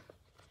book,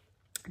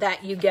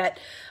 that you get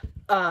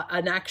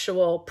an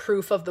actual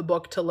proof of the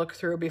book to look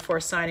through before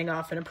signing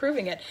off and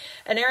approving it.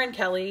 And Erin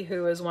Kelly,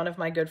 who is one of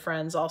my good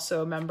friends,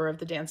 also a member of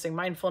the Dancing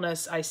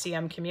Mindfulness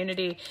ICM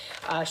community,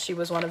 she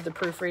was one of the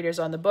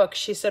proofreaders on the book.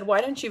 She said,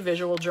 why don't you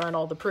visual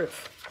journal the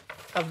proof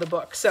of the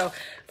book? So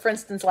for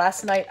instance,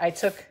 last night I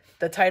took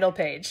the title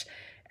page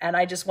and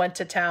I just went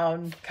to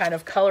town kind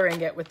of coloring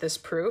it with this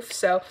proof.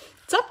 So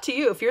it's up to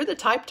you. If you're the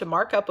type to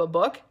mark up a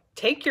book,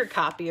 take your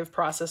copy of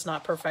Process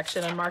Not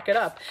Perfection and mark it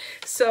up.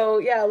 So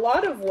yeah, a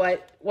lot of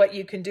what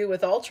you can do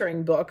with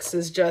altering books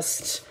is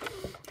just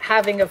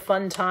having a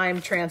fun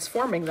time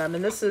transforming them.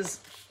 And this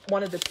is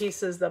one of the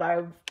pieces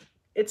that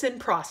it's in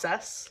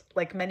process,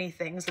 like many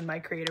things in my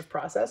creative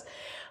process.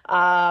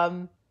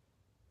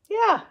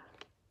 Yeah.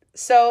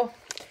 So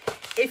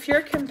if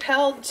you're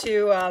compelled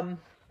to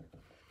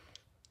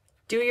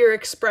do your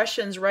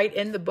expressions right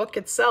in the book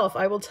itself,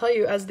 I will tell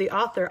you as the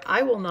author,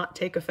 I will not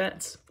take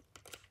offense.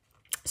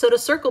 So to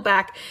circle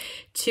back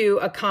to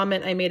a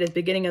comment I made at the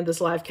beginning of this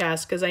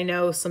LiveCast, because I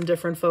know some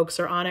different folks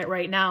are on it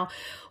right now,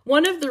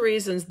 one of the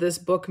reasons this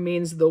book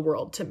means the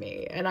world to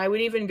me, and I would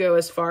even go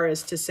as far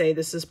as to say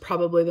this is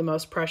probably the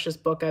most precious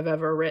book I've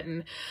ever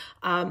written.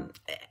 And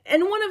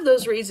one of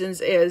those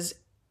reasons is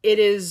it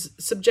is,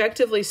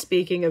 subjectively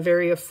speaking, a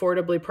very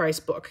affordably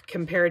priced book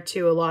compared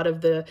to a lot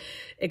of the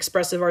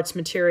expressive arts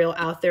material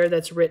out there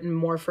that's written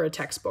more for a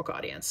textbook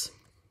audience.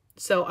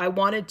 So I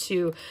wanted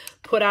to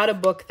put out a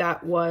book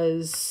that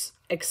was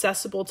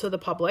accessible to the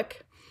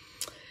public.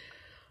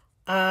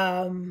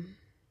 It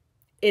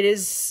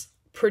is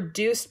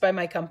produced by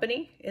my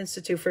company,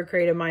 Institute for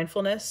Creative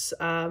Mindfulness.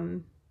 A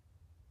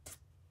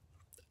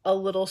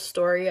little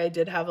story, I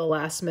did have a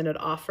last minute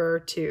offer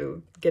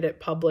to get it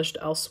published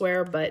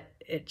elsewhere, but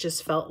it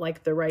just felt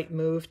like the right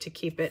move to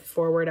keep it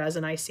forward as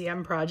an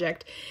ICM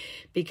project,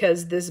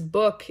 because this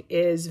book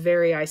is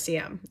very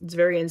ICM. It's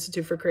very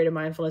Institute for Creative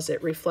Mindfulness.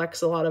 It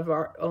reflects a lot of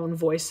our own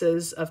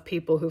voices of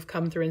people who've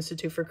come through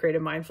Institute for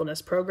Creative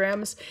Mindfulness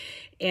programs.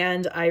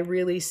 And I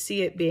really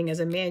see it being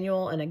as a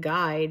manual and a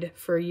guide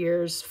for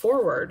years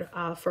forward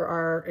for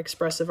our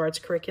expressive arts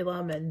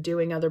curriculum and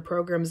doing other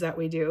programs that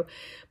we do.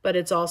 But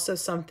it's also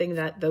something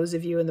that those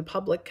of you in the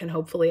public can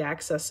hopefully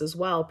access as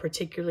well,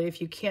 particularly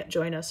if you can't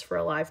join us for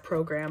a live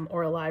program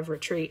or a live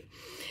retreat.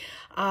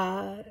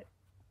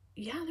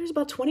 Yeah, there's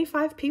about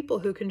 25 people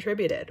who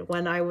contributed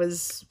when I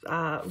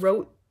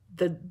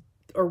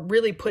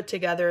really put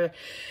together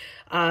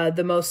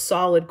the most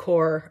solid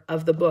core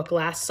of the book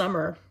last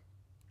summer.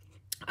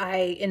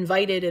 I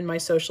invited in my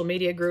social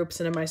media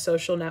groups and in my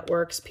social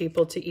networks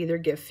people to either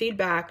give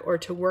feedback or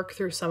to work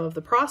through some of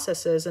the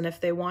processes. And if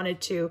they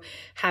wanted to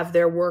have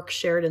their work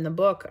shared in the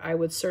book, I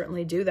would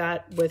certainly do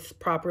that with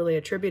properly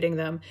attributing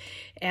them.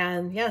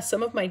 And yeah,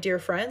 some of my dear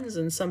friends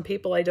and some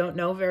people I don't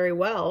know very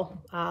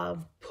well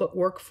put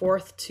work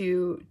forth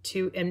to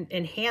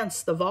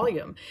enhance the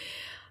volume.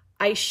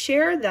 I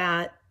share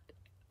that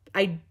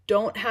I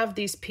don't have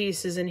these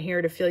pieces in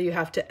here to feel you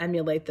have to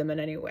emulate them in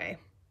any way,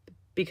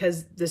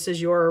 because this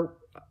is your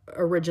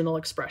original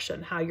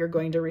expression, how you're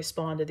going to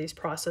respond to these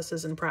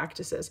processes and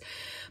practices.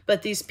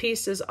 But these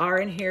pieces are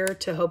in here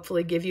to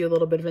hopefully give you a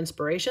little bit of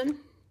inspiration,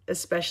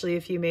 especially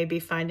if you may be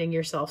finding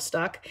yourself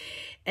stuck.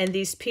 And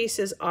these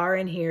pieces are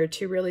in here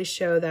to really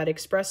show that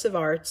expressive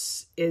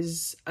arts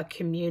is a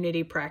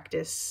community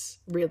practice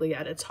really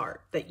at its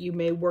heart, that you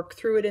may work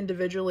through it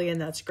individually, and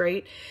that's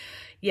great.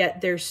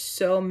 Yet there's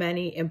so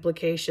many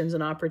implications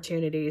and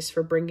opportunities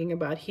for bringing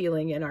about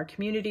healing in our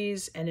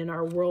communities and in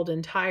our world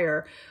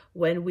entire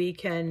when we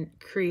can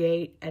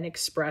create and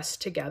express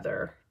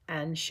together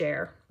and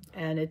share.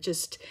 And it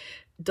just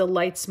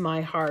delights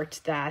my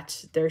heart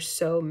that there's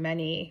so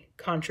many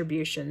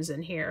contributions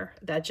in here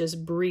that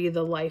just breathe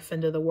a life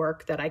into the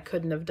work that I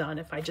couldn't have done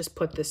if I just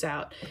put this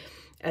out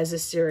as a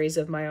series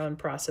of my own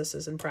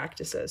processes and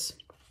practices.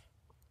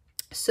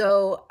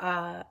 So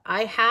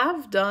I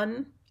have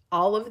done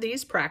all of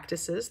these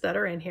practices that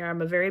are in here.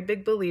 I'm a very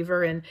big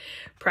believer in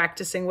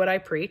practicing what I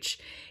preach,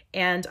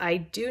 and I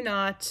do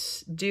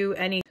not do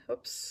any,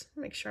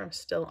 make sure I'm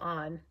still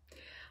on.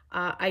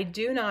 I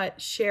do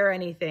not share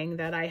anything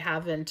that I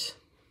haven't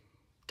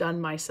done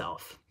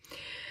myself.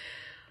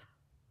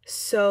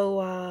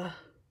 So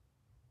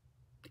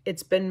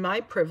it's been my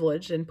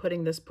privilege in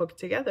putting this book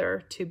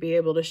together to be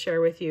able to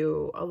share with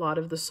you a lot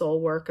of the soul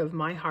work of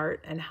my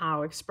heart and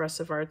how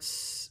expressive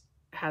arts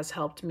has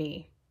helped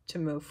me to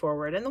move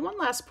forward. And the one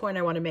last point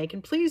I want to make,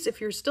 and please, if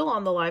you're still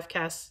on the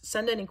LiveCast,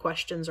 send any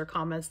questions or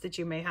comments that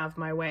you may have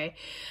my way.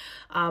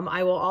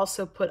 I will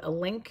also put a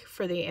link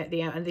for the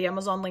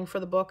Amazon link for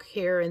the book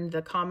here in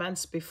the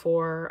comments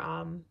before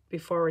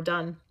we're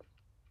done.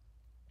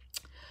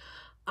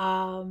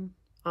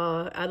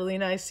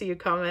 Adelina, I see you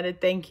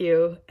commented. Thank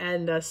you.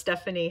 And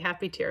Stephanie,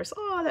 happy tears.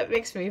 Oh, that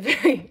makes me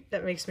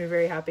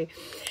very happy.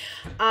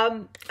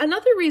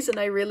 Another reason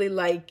I really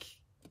like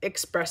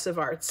expressive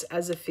arts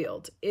as a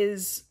field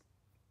is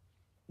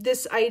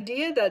this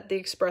idea that the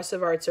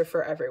expressive arts are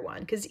for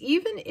everyone. Because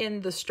even in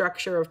the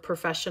structure of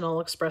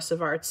professional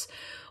expressive arts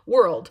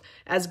world,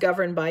 as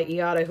governed by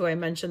IATA, who I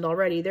mentioned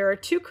already, there are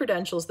two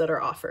credentials that are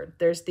offered.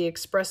 There's the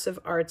expressive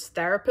arts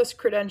therapist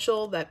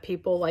credential that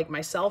people like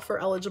myself are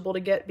eligible to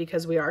get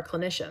because we are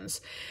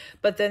clinicians.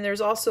 But then there's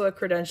also a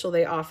credential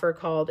they offer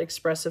called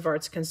expressive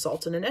arts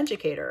consultant and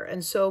educator.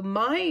 And so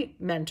my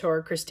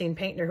mentor, Christine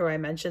Paintner, who I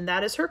mentioned,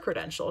 that is her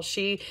credential.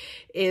 She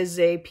is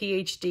a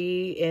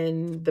PhD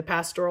in the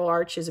pastoral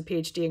arts. She has a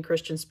PhD in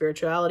Christian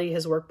spirituality,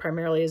 has worked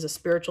primarily as a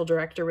spiritual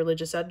director,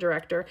 religious ed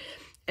director,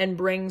 and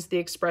brings the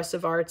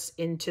expressive arts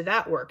into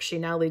that work. She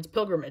now leads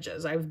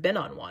pilgrimages. I've been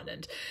on one,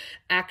 and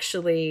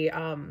actually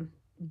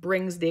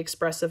brings the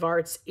expressive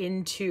arts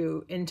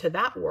into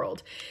that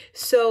world.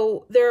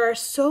 So there are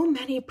so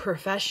many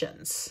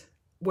professions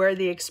where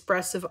the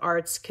expressive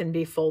arts can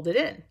be folded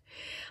in.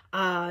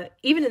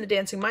 Even in the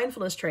Dancing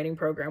Mindfulness training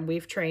program,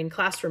 we've trained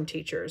classroom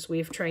teachers,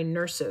 we've trained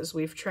nurses,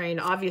 we've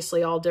trained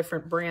obviously all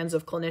different brands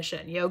of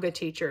clinician, yoga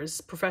teachers,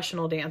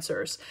 professional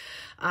dancers,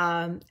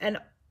 and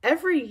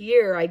every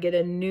year I get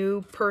a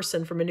new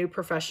person from a new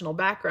professional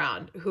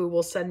background who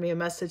will send me a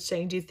message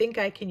saying, do you think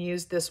I can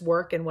use this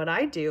work in what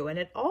I do? And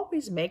it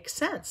always makes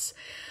sense.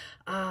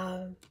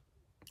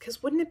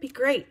 Because wouldn't it be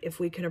great if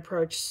we can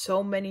approach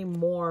so many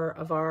more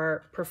of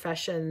our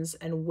professions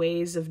and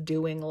ways of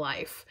doing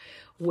life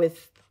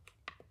with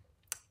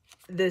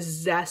this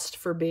zest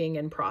for being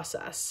in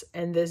process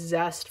and this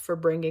zest for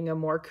bringing a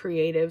more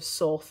creative,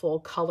 soulful,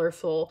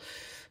 colorful,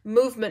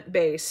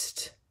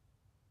 movement-based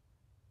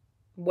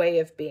way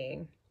of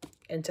being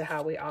into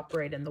how we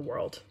operate in the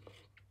world.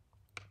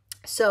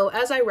 So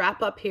as I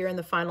wrap up here in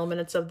the final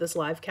minutes of this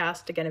live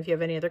cast, again, if you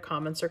have any other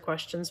comments or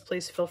questions,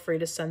 please feel free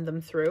to send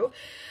them through.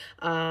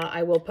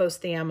 I will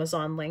post the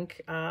Amazon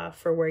link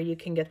for where you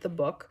can get the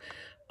book.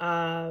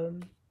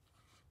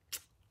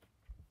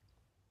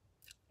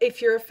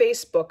 If you're a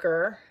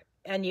Facebooker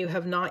and you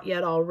have not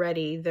yet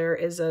already, there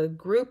is a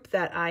group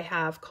that I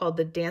have called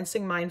the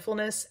Dancing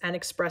Mindfulness and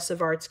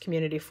Expressive Arts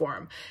Community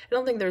Forum. I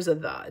don't think there's a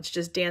the, it's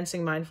just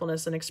Dancing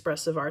Mindfulness and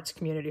Expressive Arts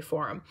Community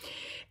Forum.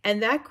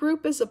 And that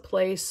group is a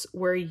place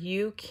where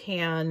you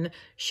can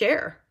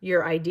share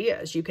your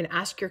ideas. You can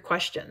ask your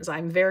questions.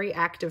 I'm very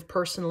active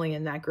personally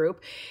in that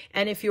group.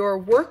 And if you're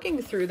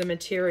working through the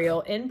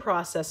material in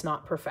process,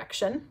 not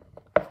perfection,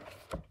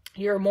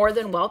 you're more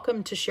than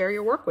welcome to share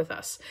your work with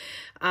us.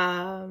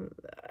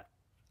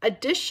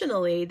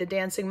 Additionally, the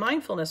Dancing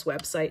Mindfulness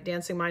website,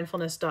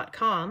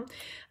 dancingmindfulness.com,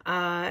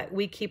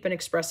 we keep an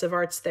expressive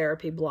arts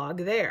therapy blog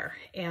there.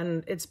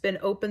 And it's been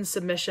open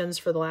submissions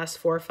for the last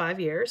 4 or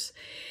 5 years.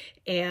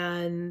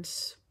 And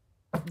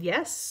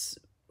yes,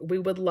 we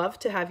would love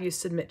to have you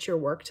submit your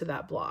work to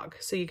that blog.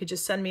 So you could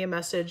just send me a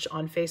message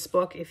on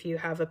Facebook if you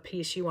have a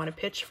piece you want to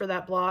pitch for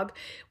that blog,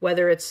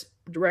 whether it's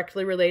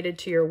directly related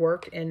to your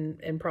work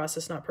in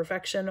Process Not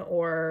Perfection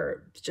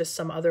or just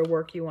some other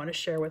work you want to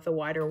share with the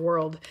wider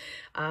world.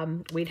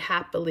 We'd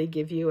happily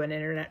give you an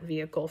internet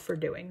vehicle for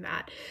doing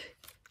that,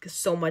 because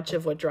so much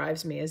of what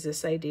drives me is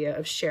this idea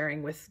of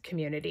sharing with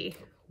community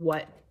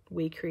what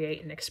we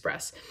create and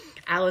express.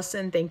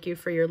 Allison, thank you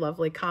for your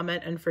lovely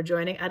comment and for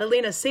joining.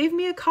 Adelina, save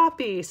me a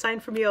copy.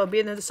 Signed from you. I'll be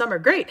in the summer.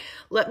 Great.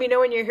 Let me know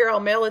when you're here. I'll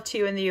mail it to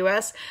you in the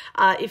US.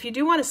 If you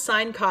do want a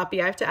signed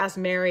copy, I have to ask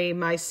Mary,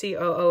 my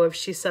COO, if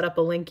she set up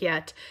a link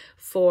yet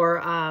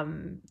for,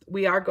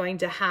 we are going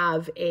to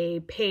have a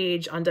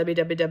page on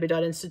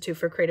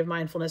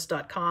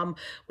www.instituteforcreativemindfulness.com,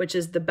 which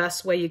is the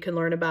best way you can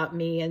learn about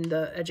me and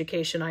the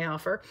education I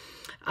offer,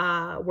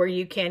 where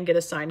you can get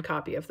a signed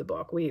copy of the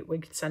book. We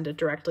can send it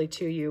directly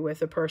to you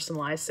with a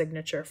personalized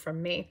signature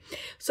from me.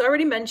 So I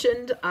already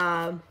mentioned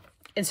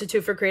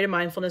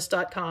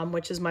instituteforcreativemindfulness.com,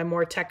 which is my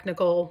more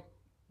technical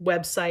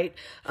website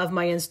of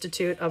my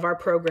institute, of our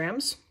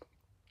programs.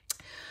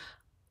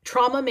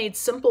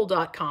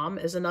 TraumaMadeSimple.com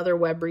is another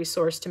web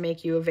resource to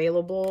make you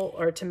available,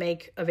 or to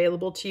make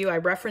available to you. I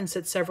reference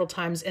it several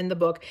times in the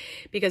book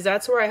because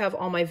that's where I have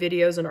all my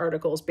videos and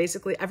articles.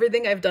 Basically,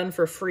 everything I've done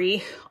for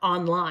free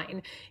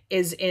online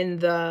is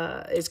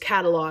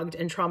cataloged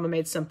in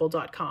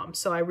TraumaMadeSimple.com.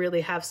 So I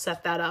really have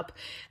set that up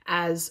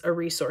as a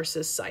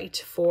resources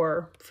site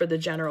for the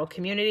general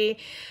community.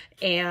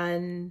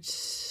 And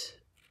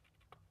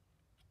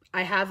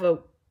I have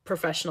a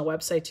professional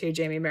website too,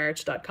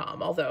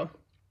 JamieMarich.com, although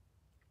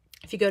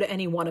if you go to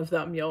any one of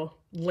them, you'll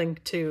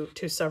link to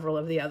several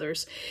of the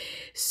others.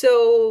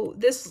 So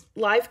this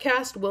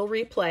LiveCast will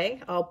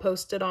replay. I'll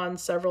post it on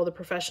several of the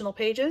professional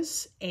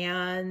pages.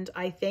 And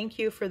I thank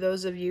you for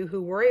those of you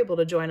who were able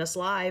to join us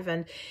live.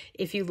 And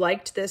if you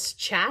liked this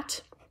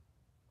chat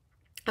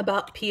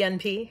about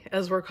PNP,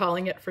 as we're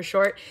calling it for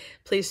short,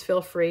 please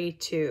feel free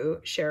to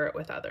share it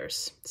with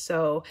others.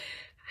 So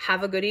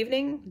have a good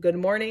evening, good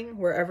morning,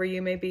 wherever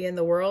you may be in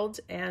the world.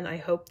 And I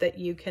hope that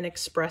you can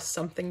express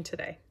something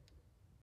today.